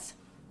gods.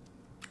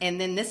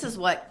 And then this is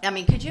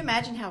could you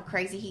imagine how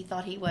crazy he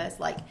thought he was?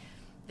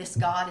 This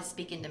God is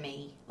speaking to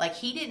me.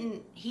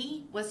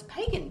 He was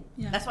pagan.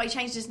 Yeah. That's why he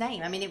changed his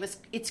name. I mean,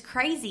 it's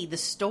crazy, the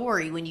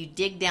story, when you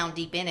dig down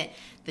deep in it,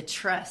 the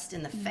trust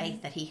and the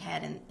faith that he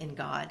had in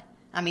God.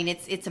 I mean,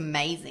 it's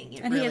amazing.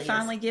 And really he had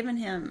finally given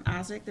him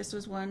Isaac. This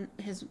was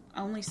his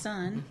only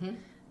son. Mm-hmm.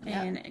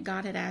 And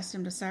God had asked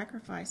him to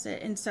sacrifice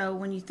it. And so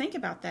when you think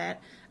about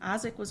that,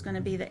 Isaac was going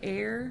to be the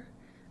heir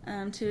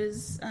to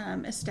his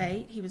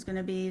estate. He was going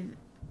to be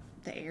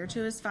the heir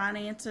to his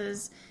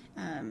finances.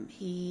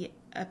 He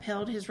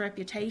upheld his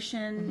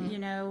reputation,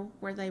 mm-hmm.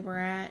 Where they were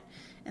at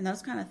and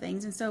those kind of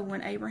things. And so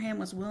when Abraham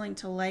was willing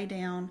to lay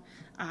down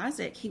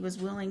Isaac, he was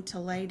willing to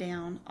lay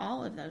down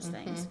all of those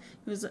mm-hmm. things.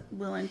 He was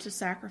willing to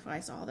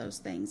sacrifice all those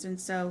things. And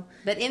so,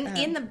 but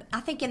I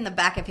think in the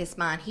back of his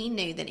mind, he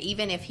knew that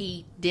even if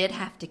he did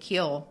have to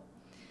kill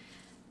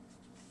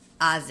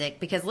Isaac,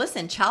 because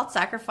listen, child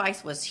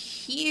sacrifice was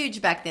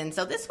huge back then.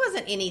 So this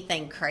wasn't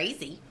anything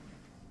crazy.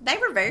 They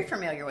were very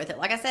familiar with it.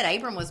 Like I said,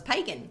 Abram was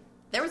pagan.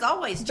 There was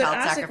always child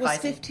sacrificing. But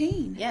Isaac was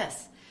 15.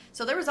 Yes.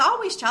 So there was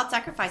always child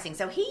sacrificing.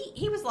 So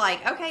he was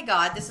like, okay,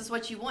 God, this is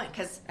what you want.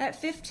 Because at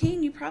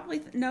 15, you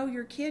probably know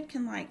your kid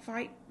can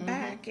fight mm-hmm.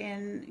 back.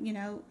 And,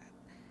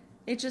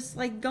 it's just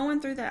going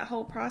through that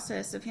whole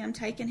process of him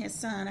taking his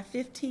son, a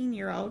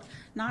 15-year-old,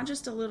 not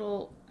just a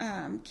little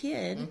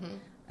kid,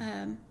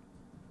 mm-hmm.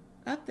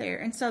 up there.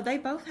 And so they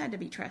both had to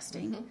be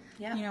trusting.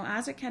 Yeah. You know,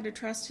 Isaac had to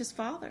trust his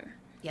father.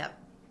 Yep.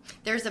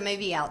 There's a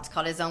movie out. It's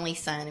called His Only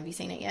Son. Have you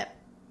seen it yet?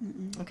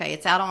 Okay,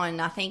 it's out on,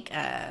 I think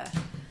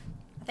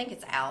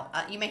it's out.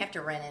 You may have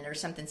to rent it or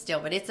something still,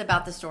 but it's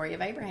about the story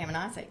of Abraham and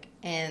Isaac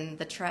and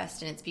the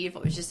trust, and it's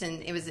beautiful.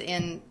 It was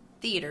in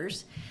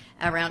theaters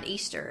around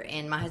Easter,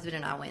 and my husband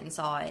and I went and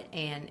saw it,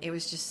 and it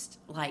was just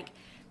like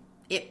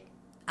it.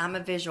 I'm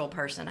a visual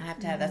person. I have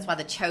to have. That's why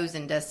The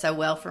Chosen does so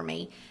well for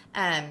me.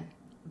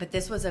 But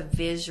this was a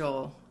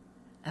visual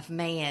of,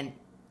 man,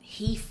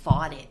 he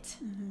fought it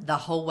the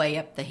whole way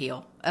up the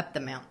hill, up the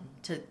mountain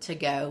to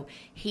go.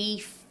 He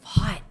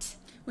fought.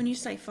 When you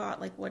say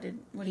fought, like what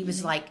He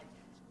was like,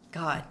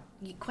 God,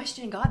 you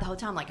questioning God the whole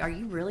time, like, are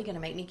you really going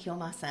to make me kill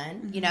my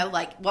son? You know,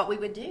 like what we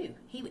would do.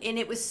 And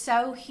it was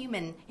so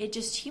human. It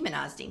just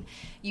humanized him.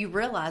 You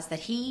realize that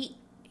he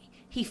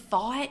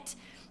fought,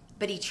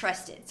 but he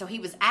trusted. So he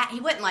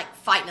wasn't like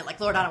fighting it, like,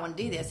 Lord, I don't want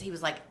to do this. He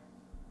was like,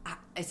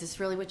 is this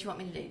really what you want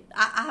me to do?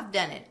 I've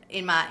done it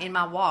in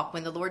my walk.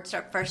 When the Lord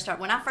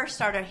when I first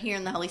started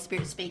hearing the Holy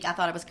Spirit speak, I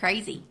thought it was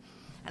crazy.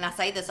 And I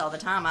say this all the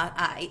time.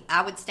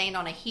 I would stand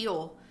on a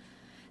hill,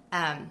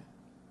 and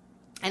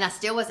I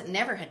still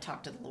never had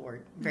talked to the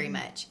Lord very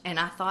much. And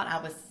I thought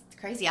I was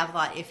crazy. I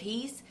thought,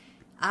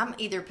 I'm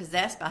either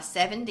possessed by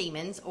 7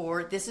 demons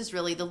or this is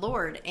really the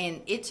Lord.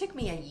 And it took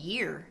me a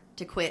year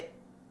to quit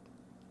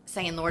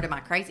saying, Lord, am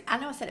I crazy? I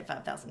know I said it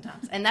 5,000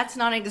 times. And that's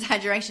not an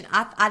exaggeration.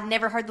 I'd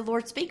never heard the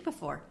Lord speak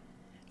before.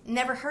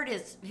 Never heard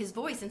his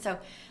voice. And so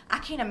I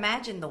can't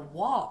imagine the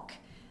walk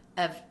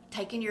of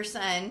taking your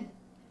son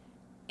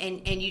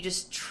and you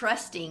just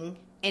trusting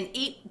and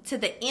eat to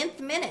the nth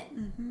minute.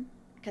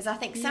 Because I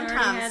think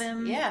sometimes,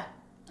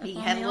 he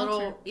had a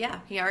little,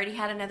 he already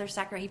had another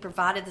sacrifice. He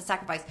provided the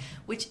sacrifice,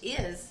 which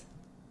is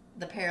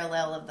the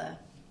parallel of the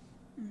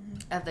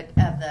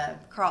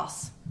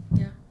cross.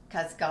 Yeah.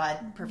 Because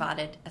God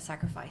provided a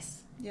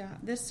sacrifice. Yeah.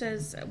 This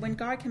says, when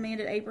God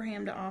commanded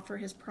Abraham to offer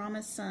his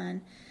promised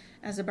son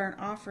as a burnt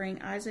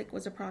offering, Isaac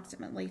was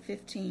approximately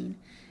 15.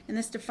 In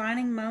this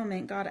defining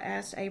moment, God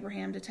asked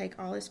Abraham to take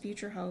all his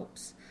future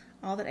hopes,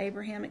 all that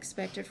Abraham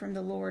expected from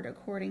the Lord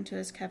according to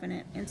his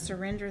covenant, and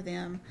surrender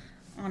them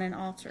on an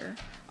altar.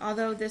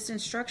 Although this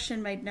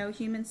instruction made no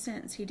human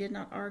sense, he did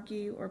not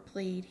argue or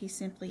plead. He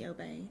simply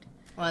obeyed.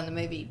 Well, in the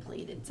movie he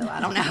pleaded, so I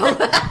don't know.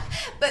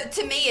 But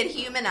to me, it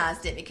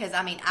humanized it because,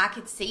 I mean, I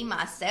could see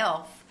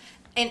myself.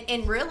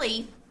 And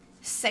really,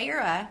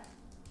 Sarah,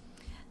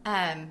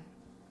 I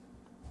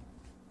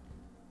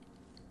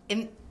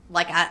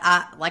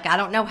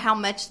don't know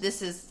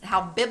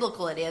how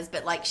biblical it is,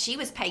 but like she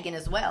was pagan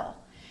as well.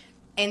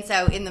 And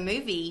so in the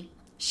movie,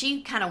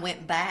 she kind of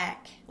went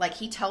back, like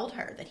he told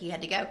her that he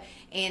had to go.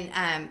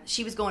 And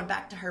she was going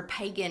back to her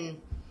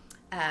pagan,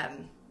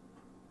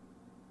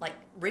 like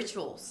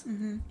rituals.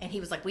 And he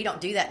was like, we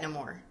don't do that no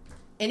more.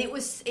 And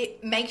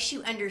it makes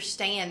you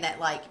understand that,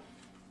 like,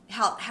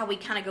 how we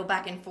kind of go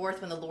back and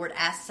forth when the Lord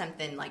asks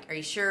something like, are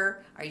you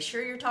sure? Are you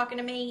sure you're talking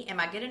to me?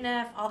 Am I good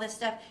enough? All this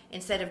stuff,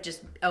 instead of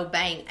just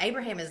obeying.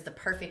 Abraham is the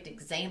perfect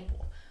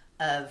example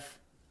of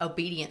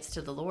obedience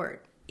to the Lord.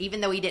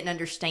 Even though he didn't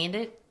understand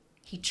it,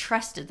 he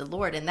trusted the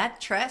Lord. And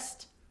that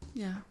trust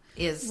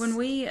is... When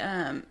we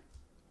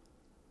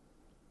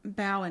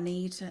bow a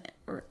knee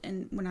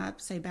and when I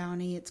say bow a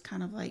knee, it's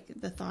kind of like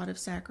the thought of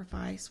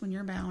sacrifice. When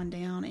you're bowing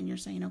down and you're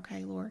saying,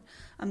 okay, Lord,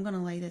 I'm going to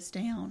lay this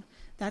down.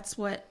 That's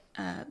what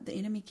the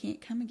enemy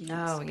can't come against.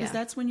 Oh, yeah. Because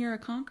that's when you're a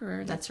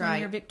conqueror. That's when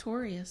you're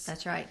victorious.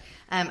 That's right.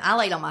 I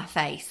laid on my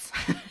face,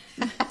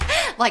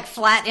 like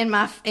flat in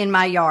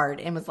my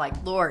yard, and was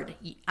like, Lord,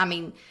 I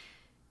mean,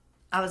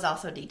 I was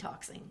also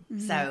detoxing.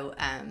 So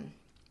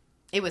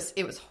it was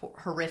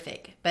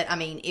horrific. But I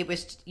mean, it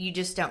was, you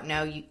just don't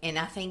know. And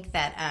I think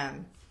that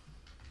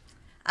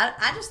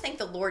I just think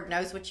the Lord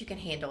knows what you can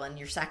handle in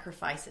your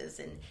sacrifices,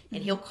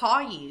 and He'll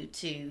call you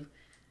to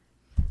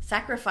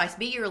sacrifice,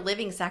 be your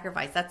living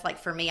sacrifice. That's like,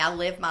 for me, I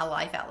live my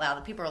life out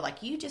loud. People are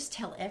like, you just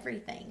tell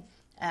everything.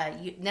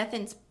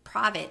 Nothing's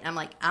private. I'm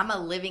like, I'm a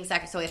living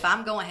sacrifice. So if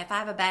I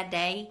have a bad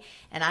day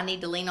and I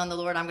need to lean on the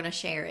Lord, I'm going to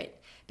share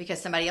it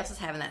because somebody else is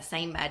having that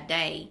same bad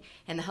day.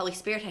 And the Holy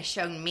Spirit has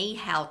shown me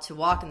how to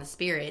walk in the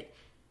Spirit.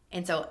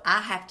 And so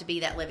I have to be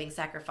that living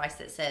sacrifice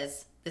that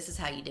says, this is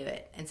how you do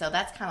it. And so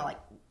that's kind of like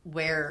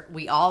where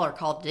we all are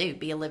called to do,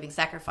 be a living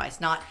sacrifice,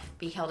 not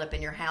be held up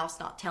in your house,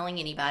 not telling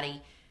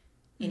anybody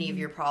any of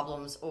your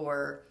problems,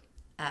 or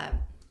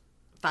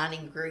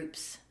finding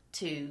groups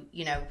to,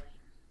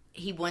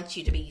 He wants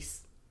you to be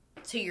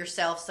to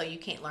yourself so you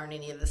can't learn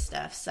any of this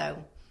stuff.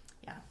 So,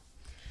 yeah.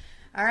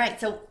 All right.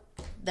 So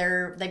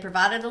they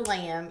provided a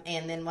lamb,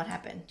 and then what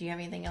happened? Do you have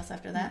anything else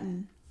after that?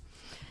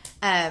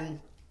 I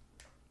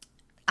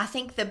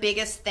think the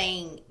biggest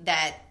thing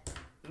that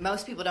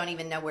most people don't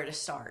even know where to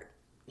start.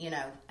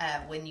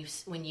 When you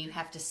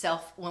have to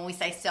when we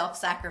say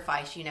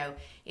self-sacrifice,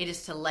 it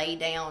is to lay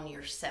down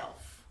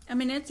yourself. I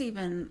mean, it's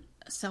even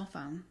a cell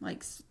phone,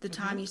 like the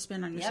time you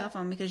spend on your cell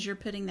phone, because you're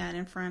putting that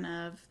in front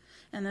of,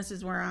 and this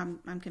is where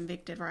I'm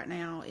convicted right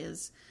now,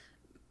 is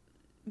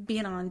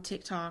being on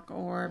TikTok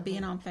or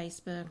being on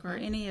Facebook or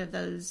any of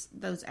those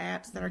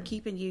apps that are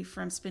keeping you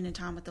from spending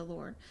time with the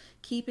Lord,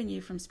 keeping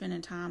you from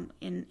spending time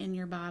in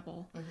your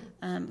Bible,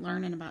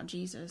 learning about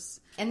Jesus.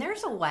 And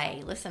there's a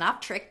way. Listen, I've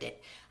tricked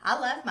it. I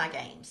love my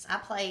games. I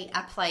play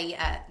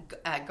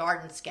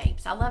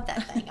Gardenscapes. I love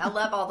that thing. I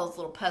love all those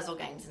little puzzle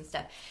games and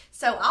stuff.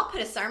 So I'll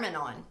put a sermon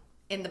on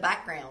in the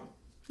background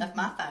of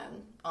my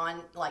phone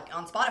on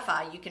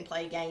Spotify. You can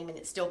play a game and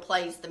it still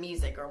plays the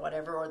music or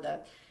whatever,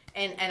 or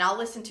and I'll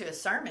listen to a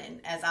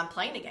sermon as I'm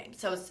playing a game.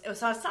 So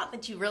it's not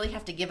that you really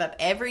have to give up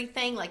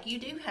everything. Like, you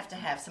do have to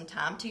have some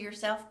time to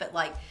yourself. But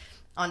like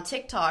on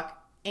TikTok,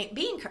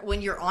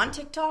 when you're on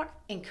TikTok,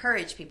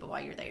 encourage people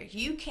while you're there.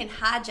 You can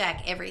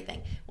hijack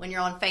everything. When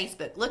you're on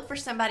Facebook, look for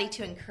somebody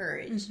to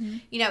encourage.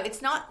 You know,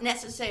 it's not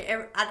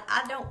necessary.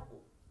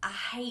 I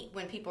hate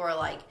when people are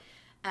like,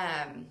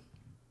 I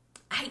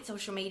hate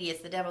social media.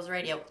 It's the devil's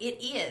radio.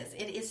 It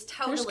is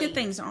totally There's good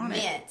things on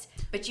it,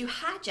 but you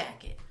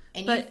hijack it.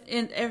 But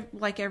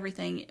like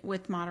everything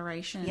with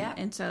moderation,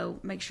 and so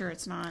make sure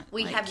it's not.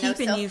 We like have no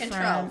keeping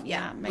self-control. You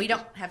from, We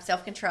don't have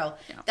self-control.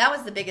 Yeah. That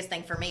was the biggest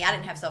thing for me. I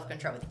didn't have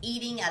self-control with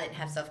eating. I didn't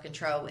have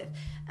self-control with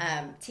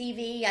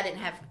TV. I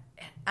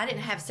didn't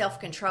have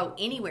self-control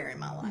anywhere in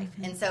my life.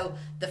 And so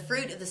the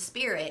fruit of the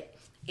Spirit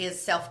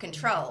is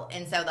self-control.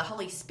 And so the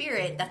Holy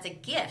Spirit, that's a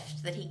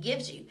gift that He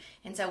gives you.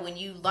 And so when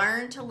you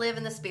learn to live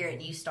in the Spirit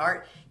and you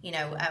start,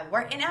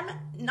 work, and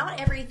not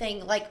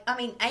everything,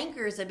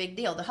 anger is a big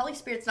deal. The Holy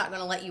Spirit's not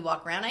going to let you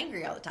walk around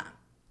angry all the time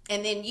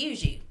and then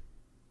use you.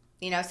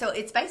 So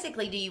it's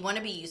basically, do you want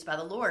to be used by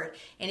the Lord?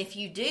 And if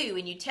you do,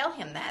 and you tell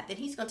Him that, then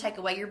He's going to take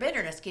away your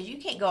bitterness, because you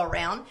can't go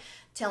around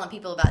telling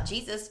people about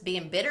Jesus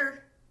being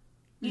bitter.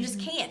 You just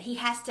can't. He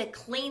has to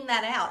clean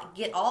that out.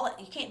 You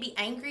can't be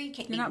angry. You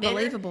can't be bitter. You're not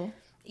believable.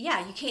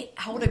 Yeah, you can't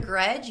hold a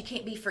grudge. You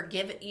can't be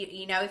forgiven.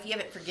 If you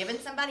haven't forgiven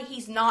somebody,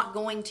 He's not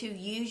going to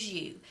use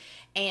you.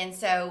 And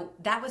so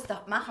that was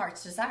my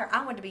heart's desire.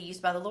 I wanted to be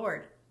used by the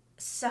Lord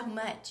so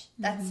much.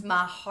 That's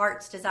my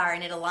heart's desire,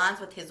 and it aligns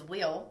with His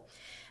will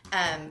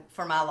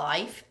for my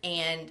life.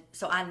 And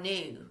so I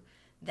knew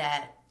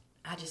that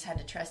I just had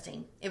to trust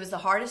Him. It was the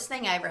hardest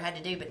thing I ever had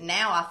to do, but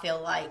now I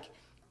feel like,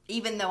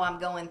 even though I'm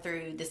going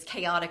through this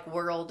chaotic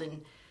world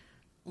and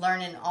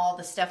learning all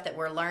the stuff that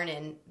we're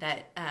learning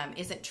that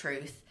isn't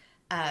truth,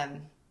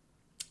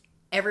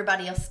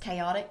 everybody else is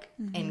chaotic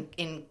and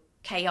in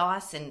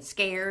chaos and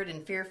scared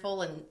and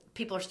fearful, and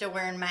people are still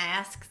wearing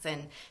masks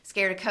and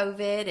scared of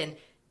COVID, and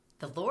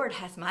the Lord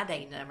has my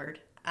day numbered.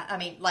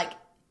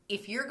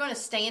 If you're going to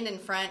stand in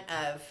front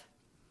of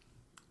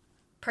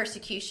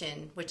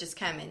persecution, which is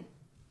coming,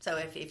 so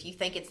if you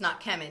think it's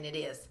not coming, it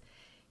is.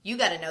 You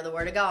got to know the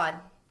Word of God,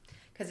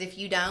 because if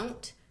you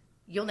don't,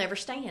 you'll never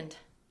stand.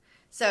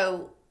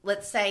 So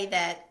let's say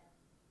that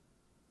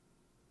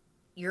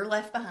you're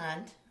left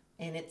behind,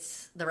 and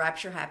the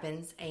rapture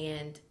happens,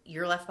 and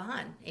you're left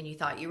behind, and you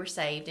thought you were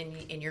saved,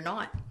 and you're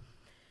not.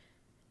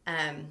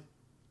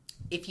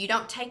 If you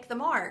don't take the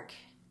mark,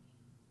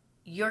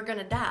 you're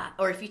gonna die.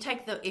 Or if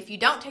you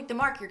don't take the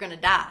mark, you're gonna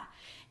die.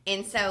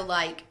 And so,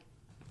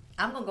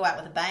 I'm gonna go out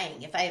with a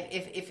bang.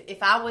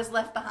 If I was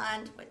left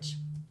behind, which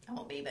I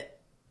won't be, but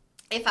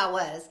if I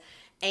was,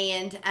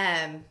 and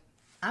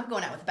I'm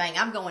going out with a bang.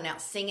 I'm going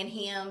out singing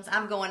hymns.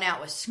 I'm going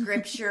out with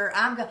scripture.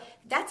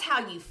 That's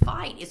how you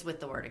fight, is with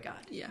the Word of God.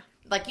 Yeah.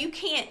 You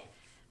can't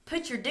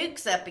put your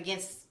dukes up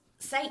against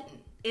Satan.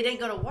 It ain't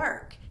going to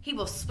work. He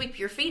will sweep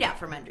your feet out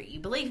from under you.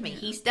 Believe me,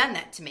 He's done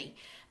that to me.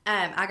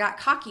 I got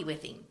cocky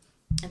with him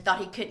and thought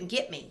he couldn't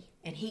get me,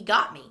 and he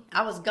got me.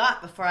 I was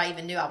got before I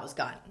even knew I was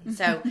gotten.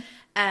 So,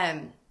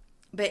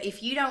 but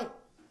if you don't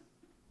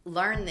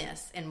learn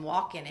this and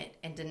walk in it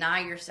and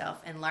deny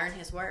yourself and learn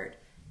His Word,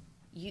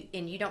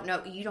 you don't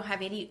know, you don't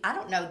have any, I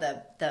don't know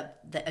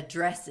the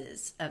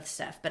addresses of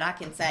stuff, but I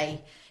can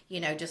say,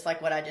 just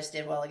like what I just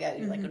did a while ago,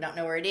 we don't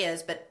know where it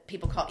is, but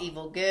people call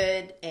evil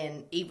good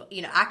and evil,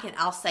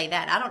 I'll say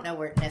that. I don't know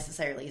where it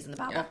necessarily is in the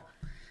Bible.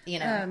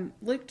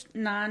 Luke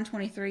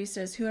 9:23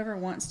 says, "Whoever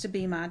wants to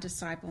be my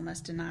disciple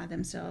must deny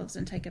themselves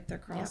and take up their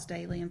cross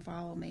daily and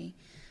follow me."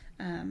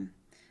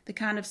 The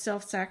kind of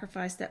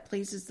self-sacrifice that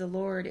pleases the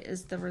Lord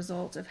is the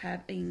result of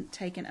having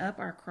taken up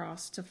our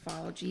cross to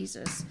follow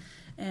Jesus.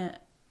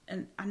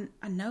 And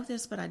I know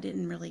this, but I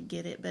didn't really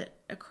get it. But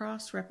a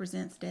cross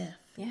represents death.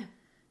 Yeah.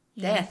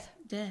 Death.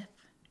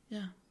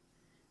 Yeah.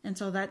 And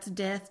so that's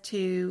death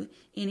to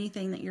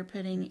anything that you're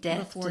putting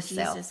before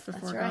Jesus,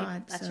 before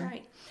God. That's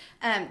right.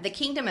 The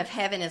kingdom of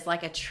heaven is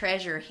like a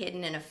treasure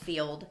hidden in a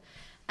field,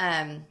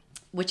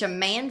 which a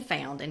man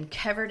found and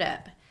covered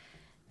up.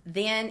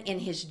 Then in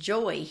his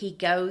joy, he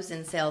goes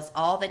and sells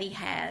all that he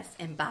has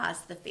and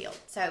buys the field.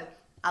 So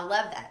I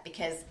love that,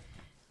 because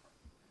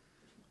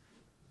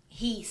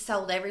he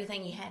sold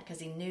everything he had because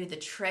he knew the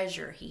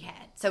treasure he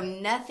had. So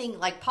nothing,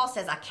 like Paul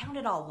says, I count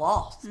it all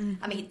lost.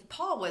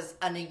 Paul was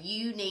a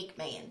unique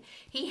man.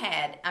 He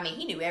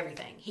knew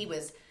everything. He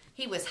was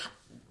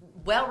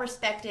well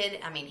respected.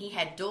 He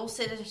had dual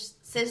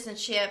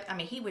citizenship.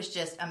 He was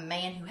just a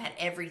man who had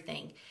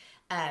everything.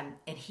 And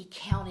he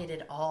counted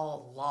it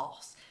all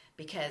lost,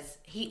 because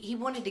he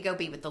wanted to go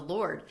be with the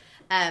Lord.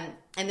 And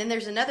then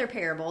there's another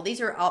parable. These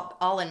are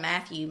all in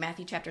Matthew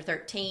chapter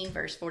 13,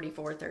 verse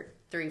 44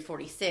 through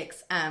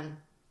 46.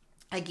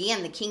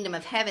 Again, the kingdom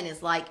of heaven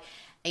is like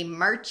a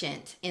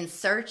merchant in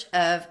search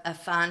of a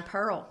fine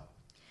pearl,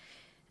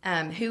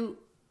 who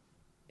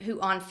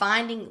on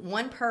finding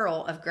one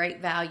pearl of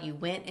great value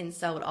went and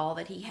sold all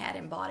that he had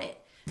and bought it.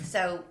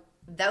 So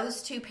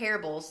those two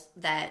parables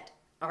that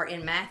are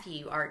in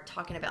Matthew are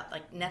talking about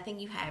like nothing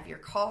you have, your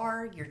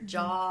car, your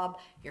job,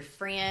 your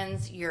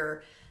friends,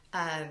 your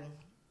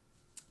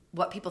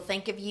what people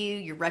think of you,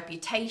 your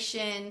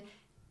reputation,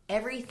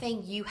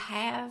 everything you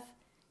have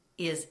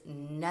is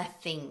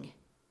nothing.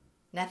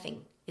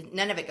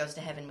 None of it goes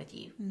to heaven with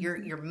you.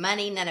 Your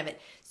money, none of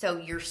it. So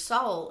your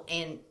soul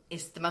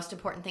is the most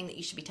important thing that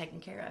you should be taking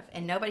care of.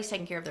 And nobody's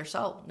taking care of their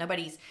soul.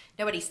 Nobody's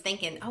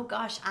thinking, oh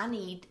gosh, I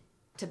need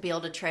to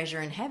build a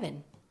treasure in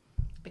heaven,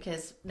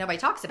 because nobody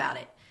talks about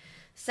it.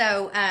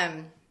 So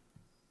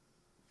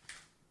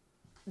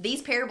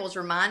these parables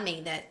remind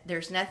me that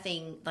there's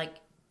nothing like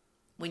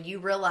when you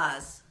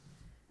realize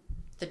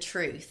the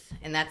truth,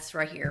 and that's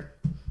right here,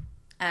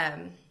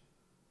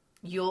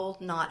 you'll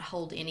not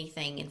hold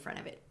anything in front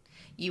of it.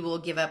 You will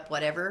give up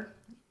whatever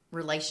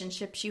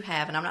relationships you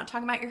have. And I'm not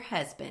talking about your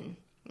husband.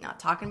 I'm not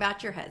talking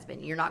about your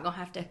husband. You're not going to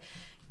have to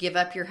give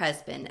up your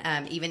husband,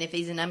 even if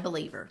he's an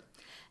unbeliever,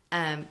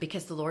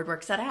 because the Lord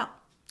works that out.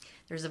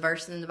 There's a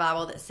verse in the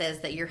Bible that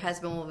says that your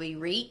husband will be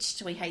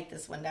reached. We hate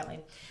this one, don't we?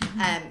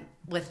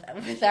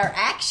 With our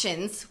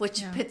actions,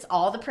 which puts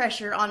all the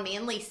pressure on me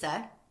and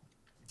Lisa.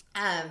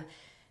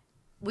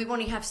 We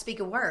won't even have to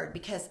speak a word,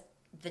 because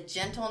the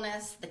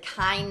gentleness, the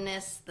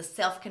kindness, the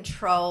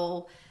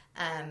self-control,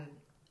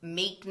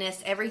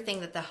 meekness, everything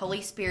that the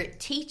Holy Spirit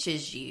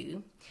teaches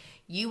you,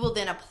 you will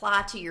then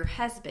apply to your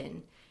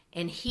husband,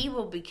 and he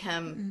will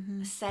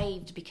become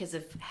saved because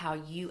of how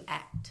you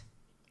act.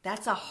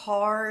 That's a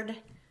hard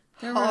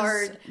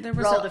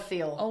role to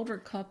fill. Older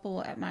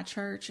couple at my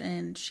church,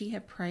 and she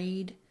had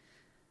prayed,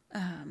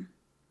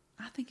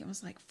 I think it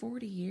was like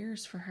 40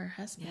 years for her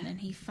husband, and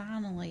he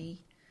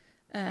finally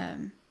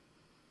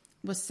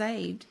was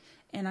saved.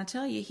 And I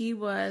tell you, he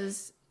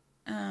was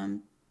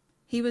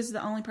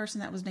the only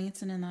person that was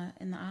dancing in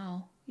the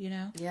aisle, you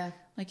know? Yeah.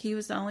 Like he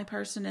was the only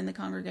person in the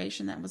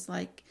congregation that was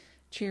like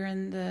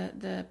cheering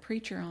the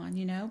preacher on,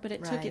 you know? But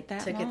it took it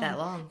that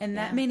long. And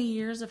that many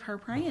years of her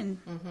praying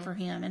for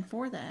him and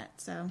for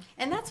that. So.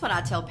 And that's what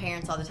I tell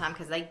parents all the time,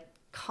 because they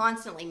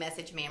constantly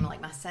message me. I'm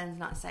like, my son's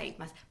not saved.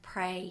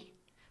 Pray.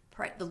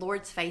 The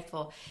Lord's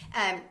faithful.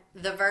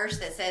 The verse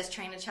that says,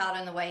 train a child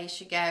in the way he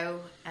should go,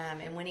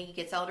 and when he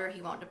gets older,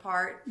 he won't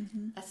depart.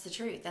 That's the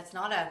truth. That's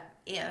not a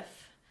if.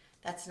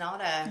 That's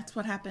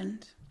what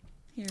happened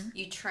here.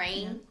 You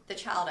train the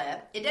child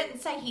up. It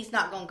doesn't say he's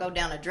not going to go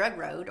down a drug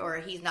road,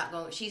 or she's not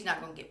going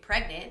to get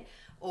pregnant,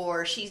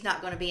 or she's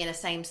not going to be in a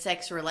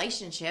same-sex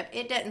relationship.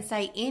 It doesn't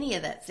say any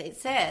of that. It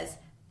says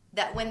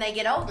that when they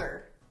get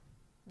older,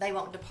 they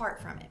won't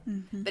depart from it.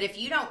 But if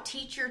you don't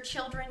teach your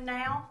children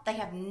now, they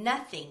have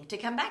nothing to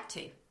come back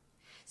to.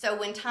 So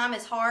when time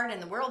is hard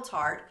and the world's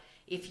hard,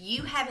 if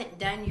you haven't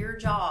done your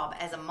job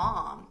as a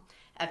mom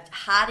of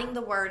hiding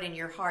the word in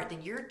your heart,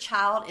 then your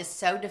child is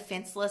so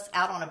defenseless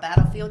out on a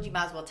battlefield, you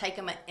might as well take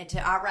them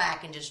into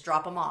Iraq and just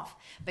drop them off,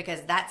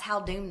 because that's how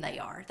doomed they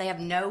are. They have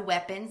no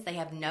weapons. They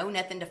have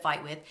nothing to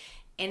fight with.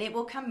 And it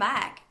will come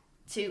back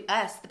to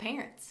us, the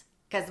parents,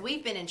 because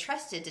we've been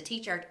entrusted to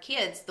teach our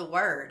kids the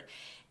word.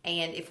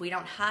 And if we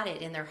don't hide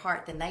it in their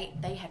heart, then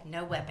they have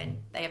no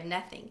weapon. They have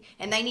nothing.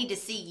 And they need to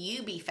see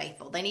you be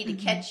faithful. They need to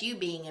catch you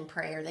being in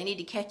prayer. They need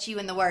to catch you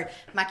in the word.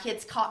 My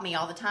kids caught me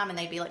all the time, and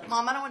they'd be like,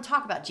 Mom, I don't want to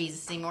talk about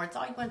Jesus anymore. It's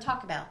all you want to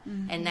talk about.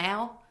 And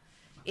now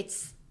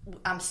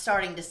I'm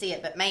starting to see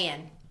it. But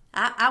man,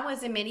 I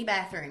was in many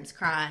bathrooms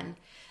crying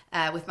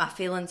with my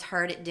feelings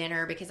hurt at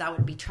dinner, because I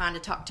would be trying to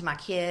talk to my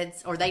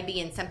kids, or they'd be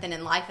in something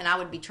in life and I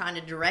would be trying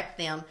to direct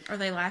them. Or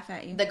they laugh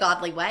at you. The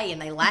godly way,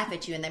 and they laugh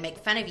at you, and they make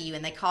fun of you,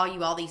 and they call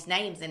you all these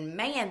names. And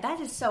man, that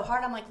is so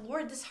hard. I'm like,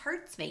 Lord, this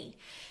hurts me.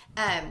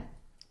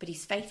 But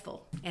he's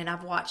faithful. And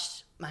I've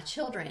watched my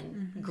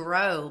children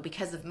grow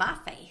because of my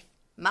faith,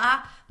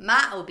 my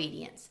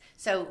obedience.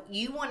 So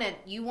you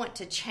want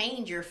to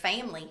change your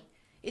family.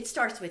 It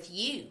starts with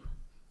you.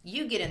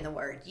 You get in the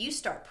word. You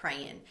start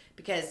praying,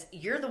 because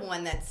you're the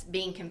one that's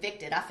being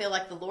convicted. I feel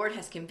like the Lord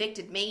has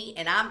convicted me,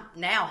 and I'm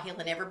now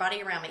healing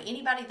everybody around me.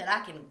 Anybody that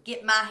I can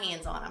get my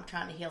hands on, I'm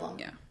trying to heal them.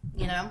 Yeah.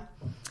 You know?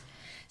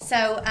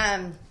 So,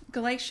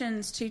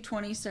 Galatians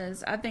 2:20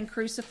 says, I've been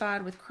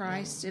crucified with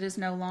Christ. It is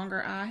no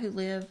longer I who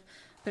live,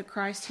 but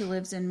Christ who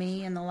lives in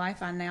me. And the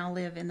life I now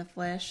live in the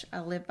flesh,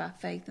 I live by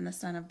faith in the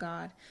Son of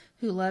God,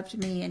 who loved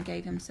me and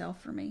gave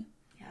himself for me.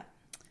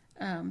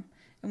 Yeah.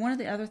 And one of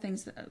the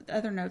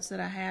other notes that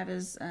I have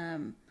is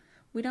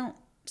we don't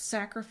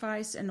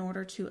sacrifice in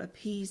order to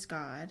appease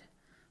God.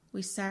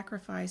 We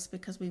sacrifice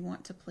because we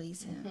want to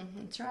please him.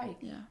 That's right.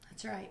 Yeah.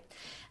 That's right.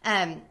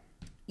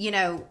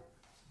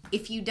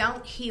 If you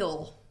don't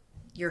heal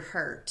your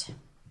hurt,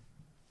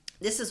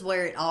 this is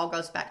where it all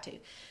goes back to.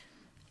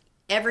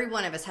 every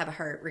one of us have a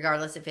hurt,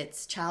 regardless if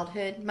it's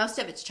childhood. Most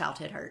of it's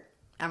childhood hurt.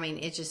 I mean,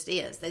 it just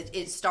is.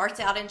 It starts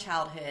out in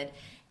childhood,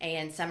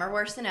 and some are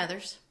worse than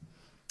others.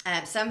 I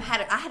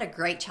had a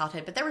great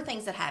childhood, but there were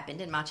things that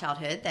happened in my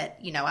childhood that,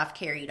 I've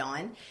carried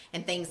on,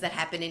 and things that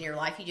happen in your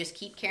life, you just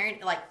keep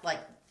carrying, like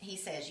he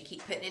says, you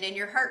keep putting it in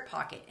your hurt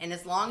pocket. And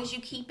as long as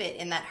you keep it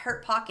in that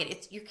hurt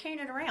pocket, you're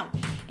carrying it around,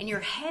 and you're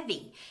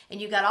heavy,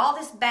 and you got all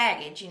this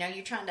baggage.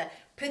 You're trying to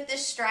put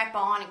this strap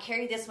on and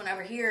carry this one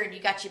over here, and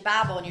you got your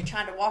Bible, and you're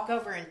trying to walk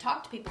over and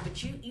talk to people,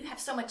 but you have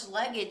so much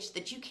luggage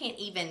that you can't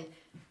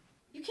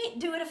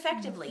do it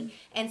effectively.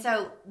 And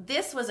so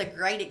this was a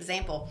great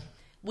example.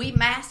 We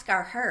mask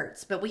our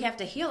hurts, but we have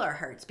to heal our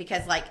hurts,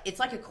 because it's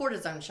like a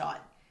cortisone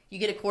shot. You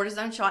get a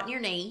cortisone shot in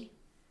your knee,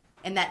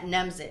 and that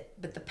numbs it,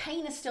 but the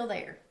pain is still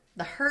there.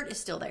 The hurt is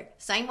still there.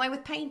 Same way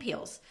with pain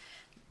pills.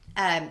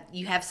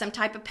 You have some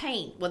type of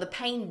pain. Well, the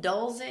pain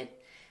dulls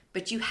it,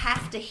 but you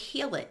have to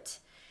heal it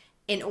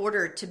in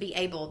order to be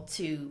able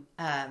to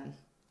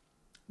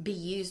be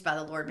used by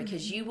the Lord,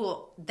 because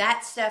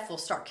that stuff will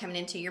start coming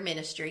into your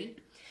ministry.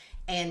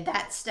 And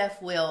that stuff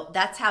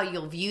that's how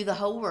you'll view the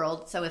whole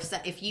world. So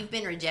if you've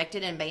been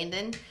rejected and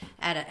abandoned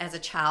as a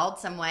child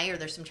some way, or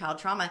there's some child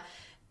trauma,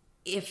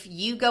 if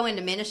you go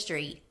into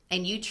ministry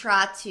and you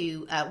try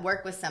to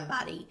work with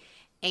somebody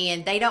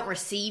and they don't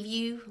receive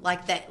you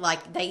like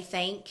they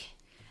think,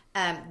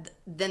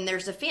 then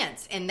there's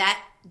offense. And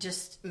that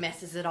just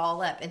messes it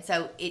all up. And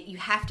so you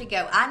have to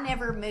go. I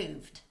never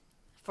moved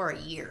for a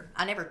year.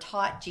 I never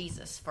taught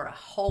Jesus for a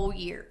whole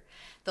year.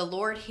 The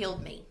Lord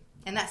healed me.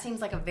 And that seems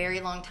like a very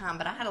long time,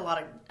 but I had a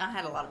lot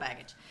of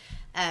baggage.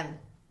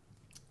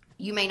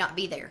 You may not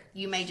be there.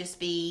 You may just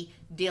be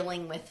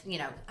dealing with,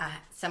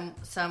 some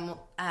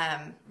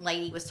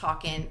lady was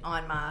talking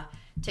on my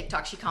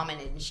TikTok. She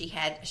commented, and she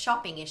had a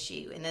shopping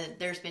issue. And then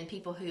there's been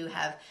people who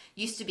have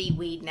used to be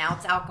weed, now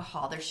it's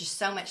alcohol. There's just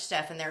so much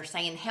stuff, and they're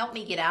saying, "Help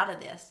me get out of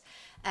this."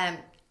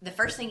 The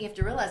first thing you have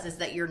to realize is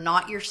that you're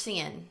not your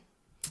sin.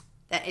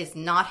 That is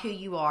not who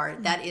you are.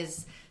 Mm-hmm. That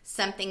is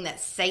something that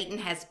Satan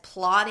has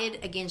plotted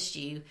against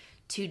you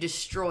to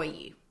destroy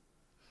you.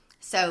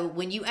 So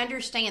when you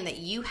understand that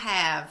you're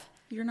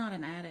not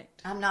an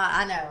addict. I'm not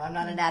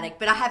an addict,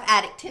 but I have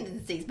addict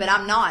tendencies, but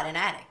I'm not an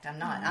addict.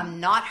 I'm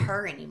not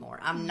her anymore.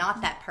 I'm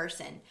not that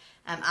person.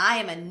 I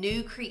am a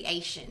new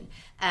creation.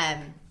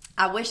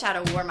 I wish I'd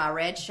have wore my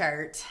red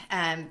shirt.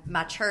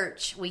 My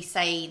church, we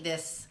say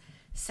this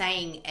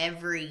saying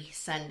every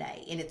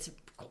Sunday, and it's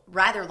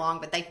rather long,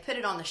 but they put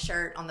it on the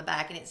shirt on the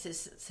back, and it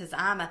says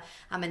I'm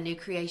a new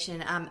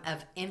creation. I'm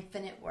of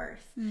infinite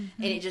worth.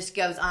 Mm-hmm. And it just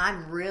goes,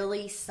 I'm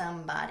really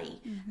somebody.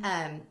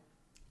 Mm-hmm.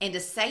 And to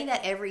say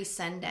that every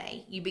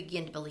Sunday, you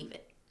begin to believe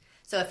it.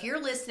 So if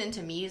you're listening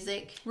to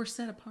music, we're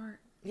set apart.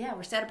 Yeah,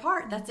 we're set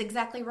apart. That's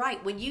exactly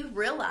right. When you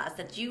realize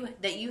that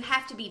you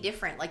have to be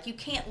different, like you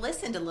can't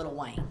listen to Lil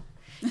Wayne.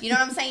 You know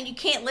what I'm saying? You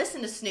can't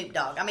listen to Snoop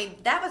Dogg. I mean,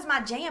 that was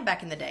my jam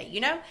back in the day,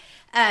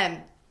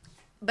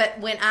 But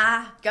when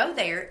I go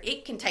there,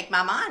 it can take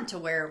my mind to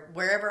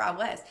wherever I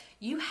was.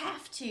 You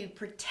have to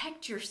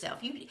protect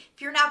yourself.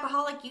 If you're an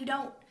alcoholic, you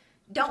don't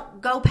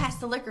go past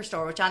the liquor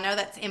store, which I know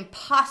that's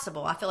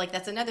impossible. I feel like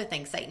that's another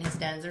thing Satan has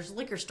done. Is there's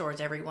liquor stores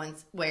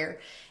everywhere,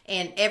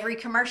 and every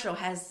commercial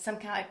has some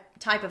kind of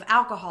type of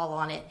alcohol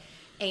on it,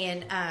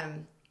 and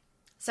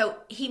so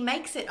he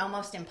makes it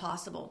almost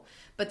impossible.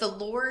 But the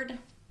Lord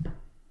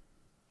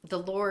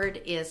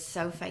is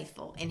so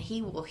faithful, and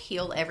he will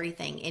heal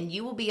everything, and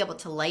you will be able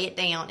to lay it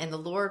down, and the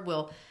Lord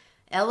will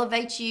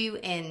elevate you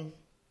and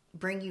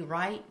bring you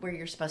right where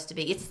you're supposed to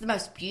be. It's the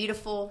most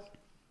beautiful,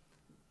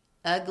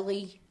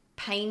 ugly,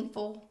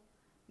 painful,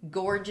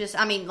 gorgeous.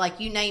 I mean, like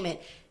you name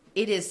it,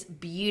 it is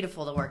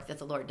beautiful, the work that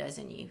the Lord does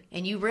in you.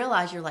 And you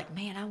realize you're like,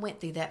 man, I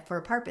went through that for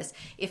a purpose.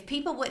 If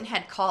people wouldn't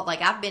have called,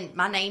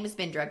 my name has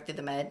been dragged through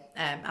the mud.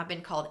 I've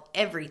been called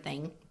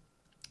everything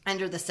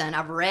under the sun.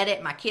 I've read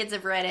it. My kids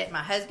have read it.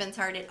 My husband's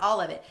heard it,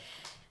 all of it.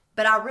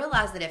 But I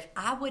realized that if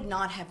I would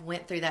not have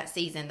went through that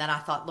season, that I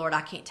thought, Lord,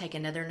 I can't take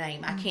another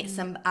name.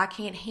 Mm-hmm. I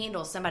can't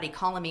handle somebody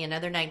calling me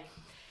another name.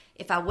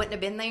 If I wouldn't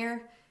have been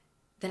there,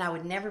 then I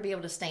would never be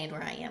able to stand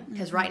where I am.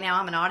 Because mm-hmm. right now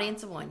I'm an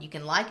audience of one. You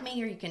can like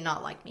me or you can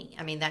not like me.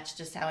 I mean, that's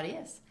just how it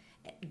is.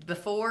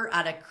 Before,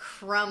 I'd have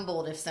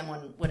crumbled if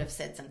someone would have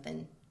said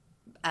something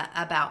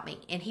about me.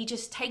 And he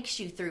just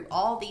takes you through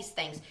all these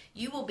things.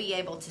 You will be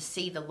able to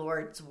see the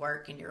Lord's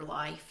work in your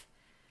life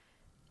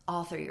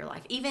all through your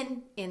life.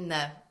 Even in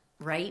the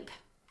rape,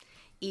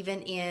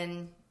 even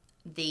in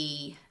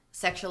the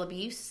sexual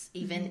abuse,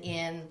 even mm-hmm.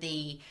 in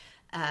the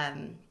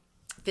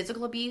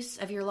physical abuse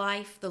of your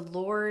life, the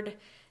Lord...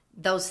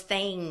 Those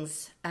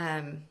things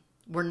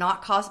were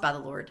not caused by the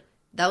Lord.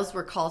 Those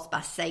were caused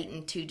by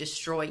Satan to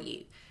destroy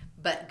you.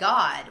 But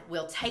God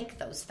will take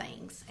those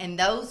things, and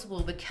those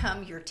will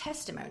become your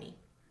testimony.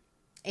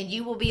 And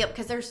you will be up,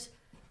 because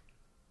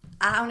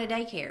I own a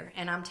daycare,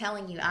 and I'm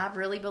telling you, I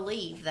really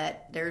believe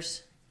that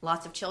there's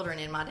lots of children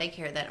in my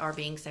daycare that are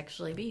being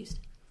sexually abused.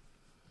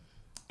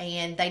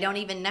 And they don't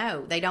even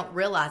know. They don't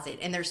realize it.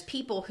 And there's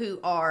people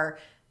who are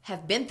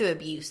have been through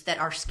abuse that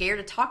are scared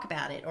to talk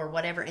about it or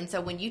whatever. And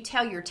so when you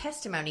tell your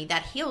testimony,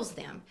 that heals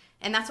them.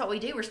 And that's what we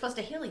do. We're supposed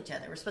to heal each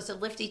other. We're supposed to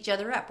lift each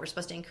other up. We're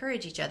supposed to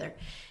encourage each other.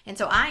 And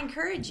so I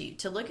encourage you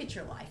to look at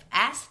your life.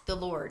 Ask the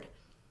Lord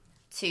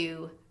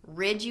to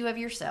rid you of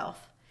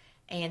yourself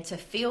and to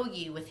fill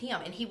you with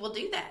him. And he will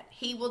do that.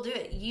 He will do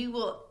it. You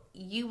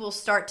will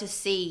start to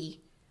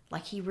see,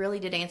 like, he really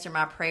did answer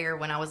my prayer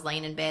when I was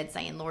laying in bed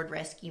saying, Lord,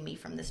 rescue me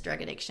from this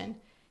drug addiction.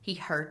 He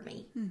heard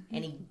me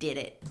and he did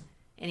it.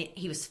 And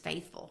he was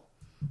faithful.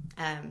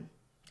 And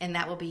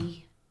that will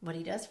be what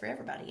he does for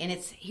everybody. And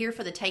it's here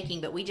for the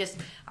taking, but we just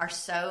are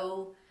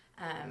so,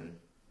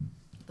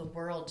 the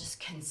world just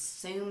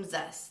consumes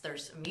us.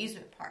 There's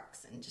amusement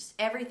parks and just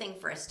everything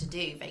for us to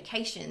do,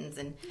 vacations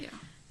and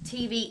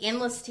TV,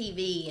 endless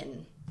TV.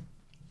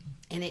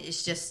 And it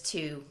is just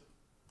to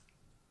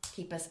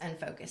keep us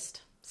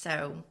unfocused.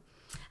 So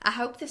I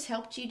hope this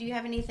helped you. Do you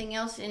have anything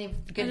else? Any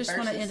good verses? I just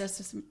want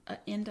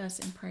to end us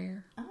in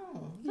prayer.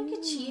 Oh, look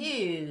at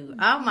you.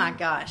 Oh, my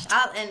gosh.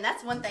 And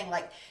that's one thing,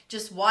 like,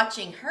 just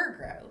watching her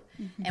grow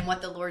and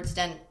what the Lord's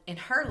done in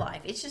her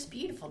life. It's just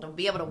beautiful to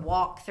be able to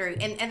walk through.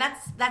 And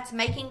that's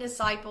making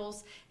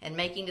disciples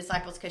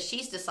because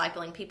she's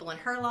discipling people in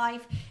her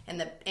life.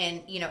 And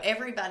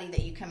everybody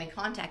that you come in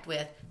contact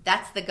with,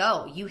 that's the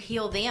goal. You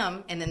heal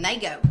them, and then they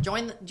go.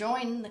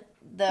 Join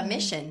the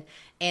mission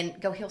and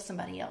go heal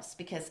somebody else,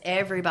 because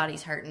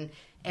everybody's hurting.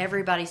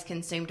 Everybody's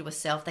consumed with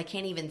self. They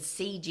can't even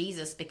see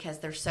Jesus because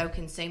they're so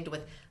consumed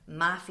with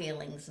my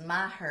feelings,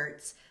 my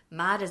hurts,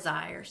 my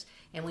desires.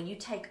 And when you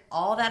take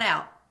all that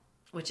out,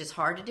 which is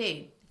hard to do,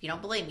 if you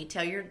don't believe me,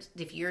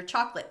 if you're a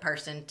chocolate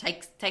person,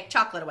 take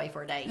chocolate away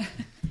for a day.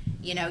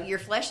 Your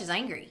flesh is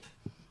angry.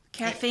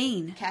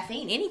 Caffeine,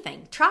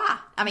 anything. Try.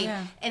 I mean,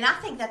 and I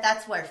think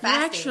that's where fasting.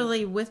 You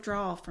actually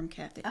withdraw from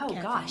caffeine. Oh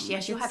gosh,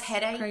 yes, you'll have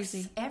headaches.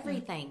 Crazy.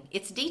 Everything.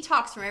 It's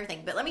detox from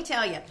everything. But let me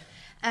tell you,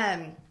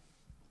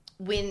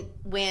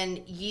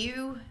 when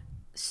you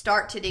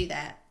start to do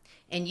that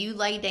and you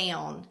lay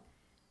down,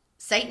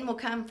 Satan will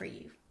come for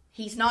you.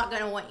 He's not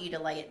going to want you to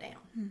lay it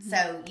down.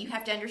 So you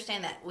have to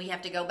understand that. We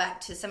have to go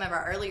back to some of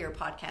our earlier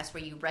podcasts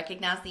where you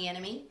recognize the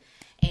enemy.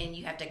 And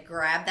you have to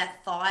grab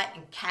that thought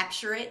and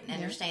capture it and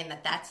understand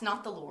that that's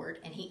not the Lord.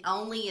 And he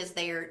only is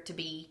there to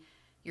be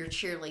your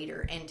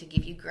cheerleader and to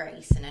give you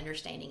grace and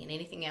understanding. And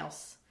anything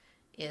else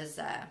is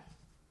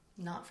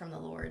not from the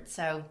Lord.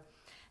 So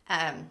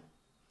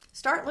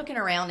start looking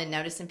around and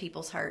noticing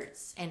people's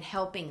hurts and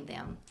helping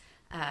them.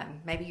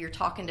 Maybe you're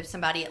talking to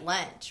somebody at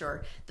lunch,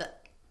 or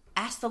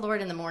ask the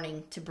Lord in the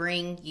morning to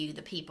bring you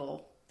the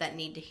people that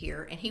need to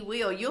hear, and he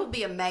will. You'll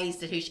be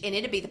amazed at and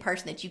it'll be the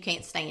person that you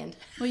can't stand.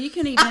 Well, you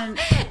can even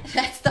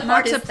that's the not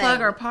hardest to plug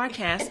thing. Our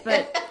podcast,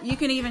 but you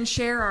can even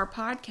share our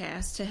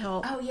podcast to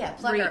help. Plug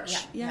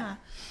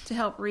to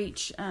help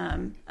reach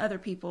other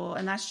people,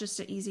 and that's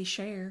just an easy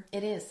share.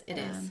 It is.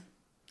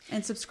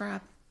 And subscribe.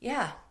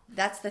 Yeah,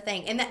 that's the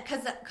thing, and that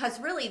because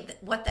really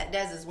what that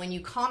does is when you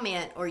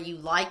comment or you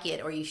like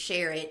it or you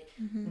share it,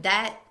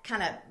 that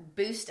kind of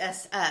boosts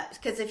us up.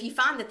 Because if you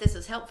find that this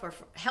is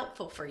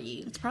helpful for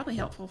you, it's probably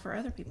helpful for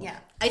other people. Yeah,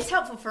 it's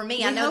helpful for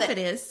me. I know that it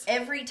is.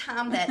 Every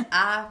time that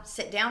I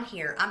sit down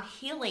here, I'm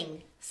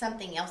healing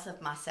something else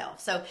of myself.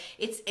 So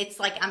it's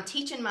like I'm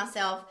teaching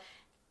myself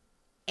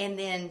and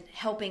then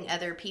helping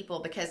other people,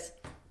 because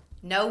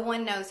no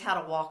one knows how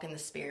to walk in the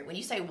Spirit. When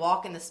you say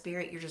walk in the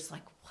Spirit, you're just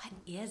like, what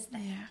is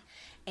that? Yeah.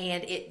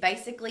 And it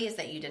basically is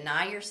that you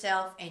deny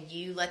yourself and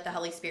you let the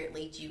Holy Spirit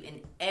lead you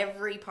in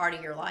every part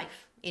of your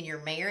life, in your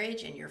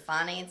marriage, in your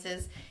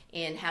finances,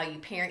 in how you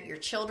parent your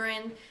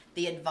children,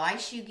 the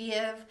advice you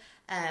give.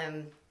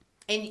 And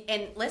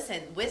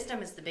listen,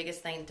 wisdom is the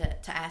biggest thing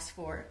to ask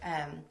for.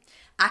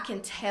 I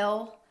can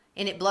tell,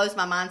 and it blows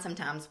my mind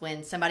sometimes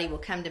when somebody will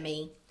come to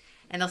me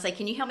and they'll say,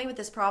 can you help me with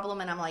this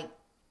problem? And I'm like,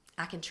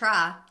 I can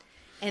try.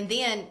 And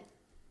then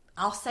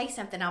I'll say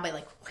something. I'll be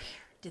like, where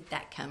did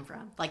that come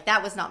from? Like,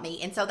 that was not me.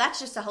 And so that's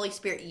just the Holy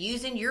Spirit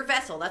using your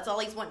vessel. That's all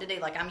he's wanting to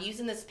do. Like, I'm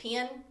using this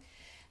pen.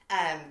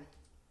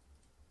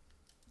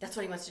 That's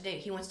what he wants to do.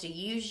 He wants to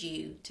use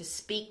you to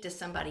speak to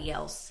somebody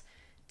else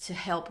to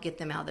help get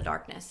them out of the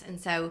darkness. And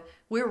so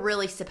we're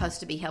really supposed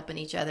to be helping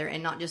each other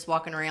and not just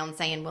walking around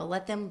saying, well,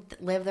 let them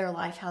live their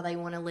life how they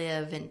want to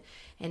live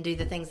and do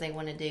the things they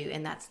want to do.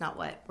 And that's not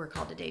what we're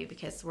called to do,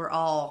 because we're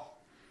all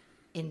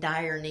in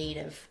dire need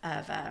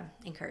of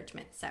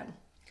encouragement. So,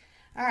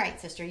 all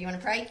right, sister, you want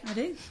to pray? I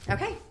do.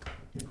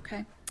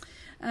 Okay.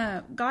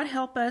 God,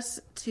 help us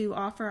to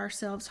offer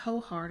ourselves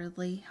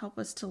wholeheartedly. Help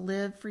us to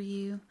live for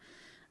you.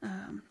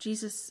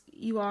 Jesus,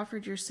 you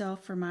offered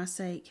yourself for my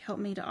sake. Help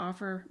me to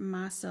offer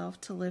myself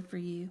to live for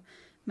you.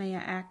 May I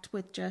act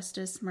with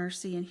justice,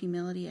 mercy, and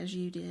humility as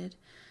you did.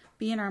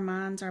 Be in our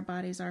minds, our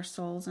bodies, our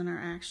souls, and our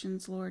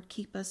actions, Lord.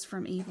 Keep us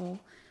from evil.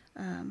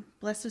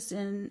 Bless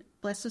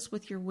us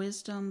with your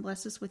wisdom.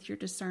 Bless us with your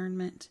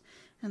discernment.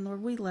 And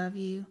Lord, we love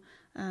you.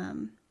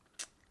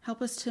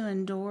 Help us to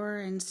endure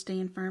and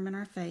stand firm in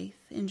our faith.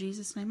 In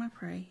Jesus' name I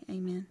pray.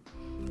 Amen.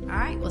 All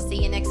right. We'll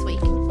see you next week.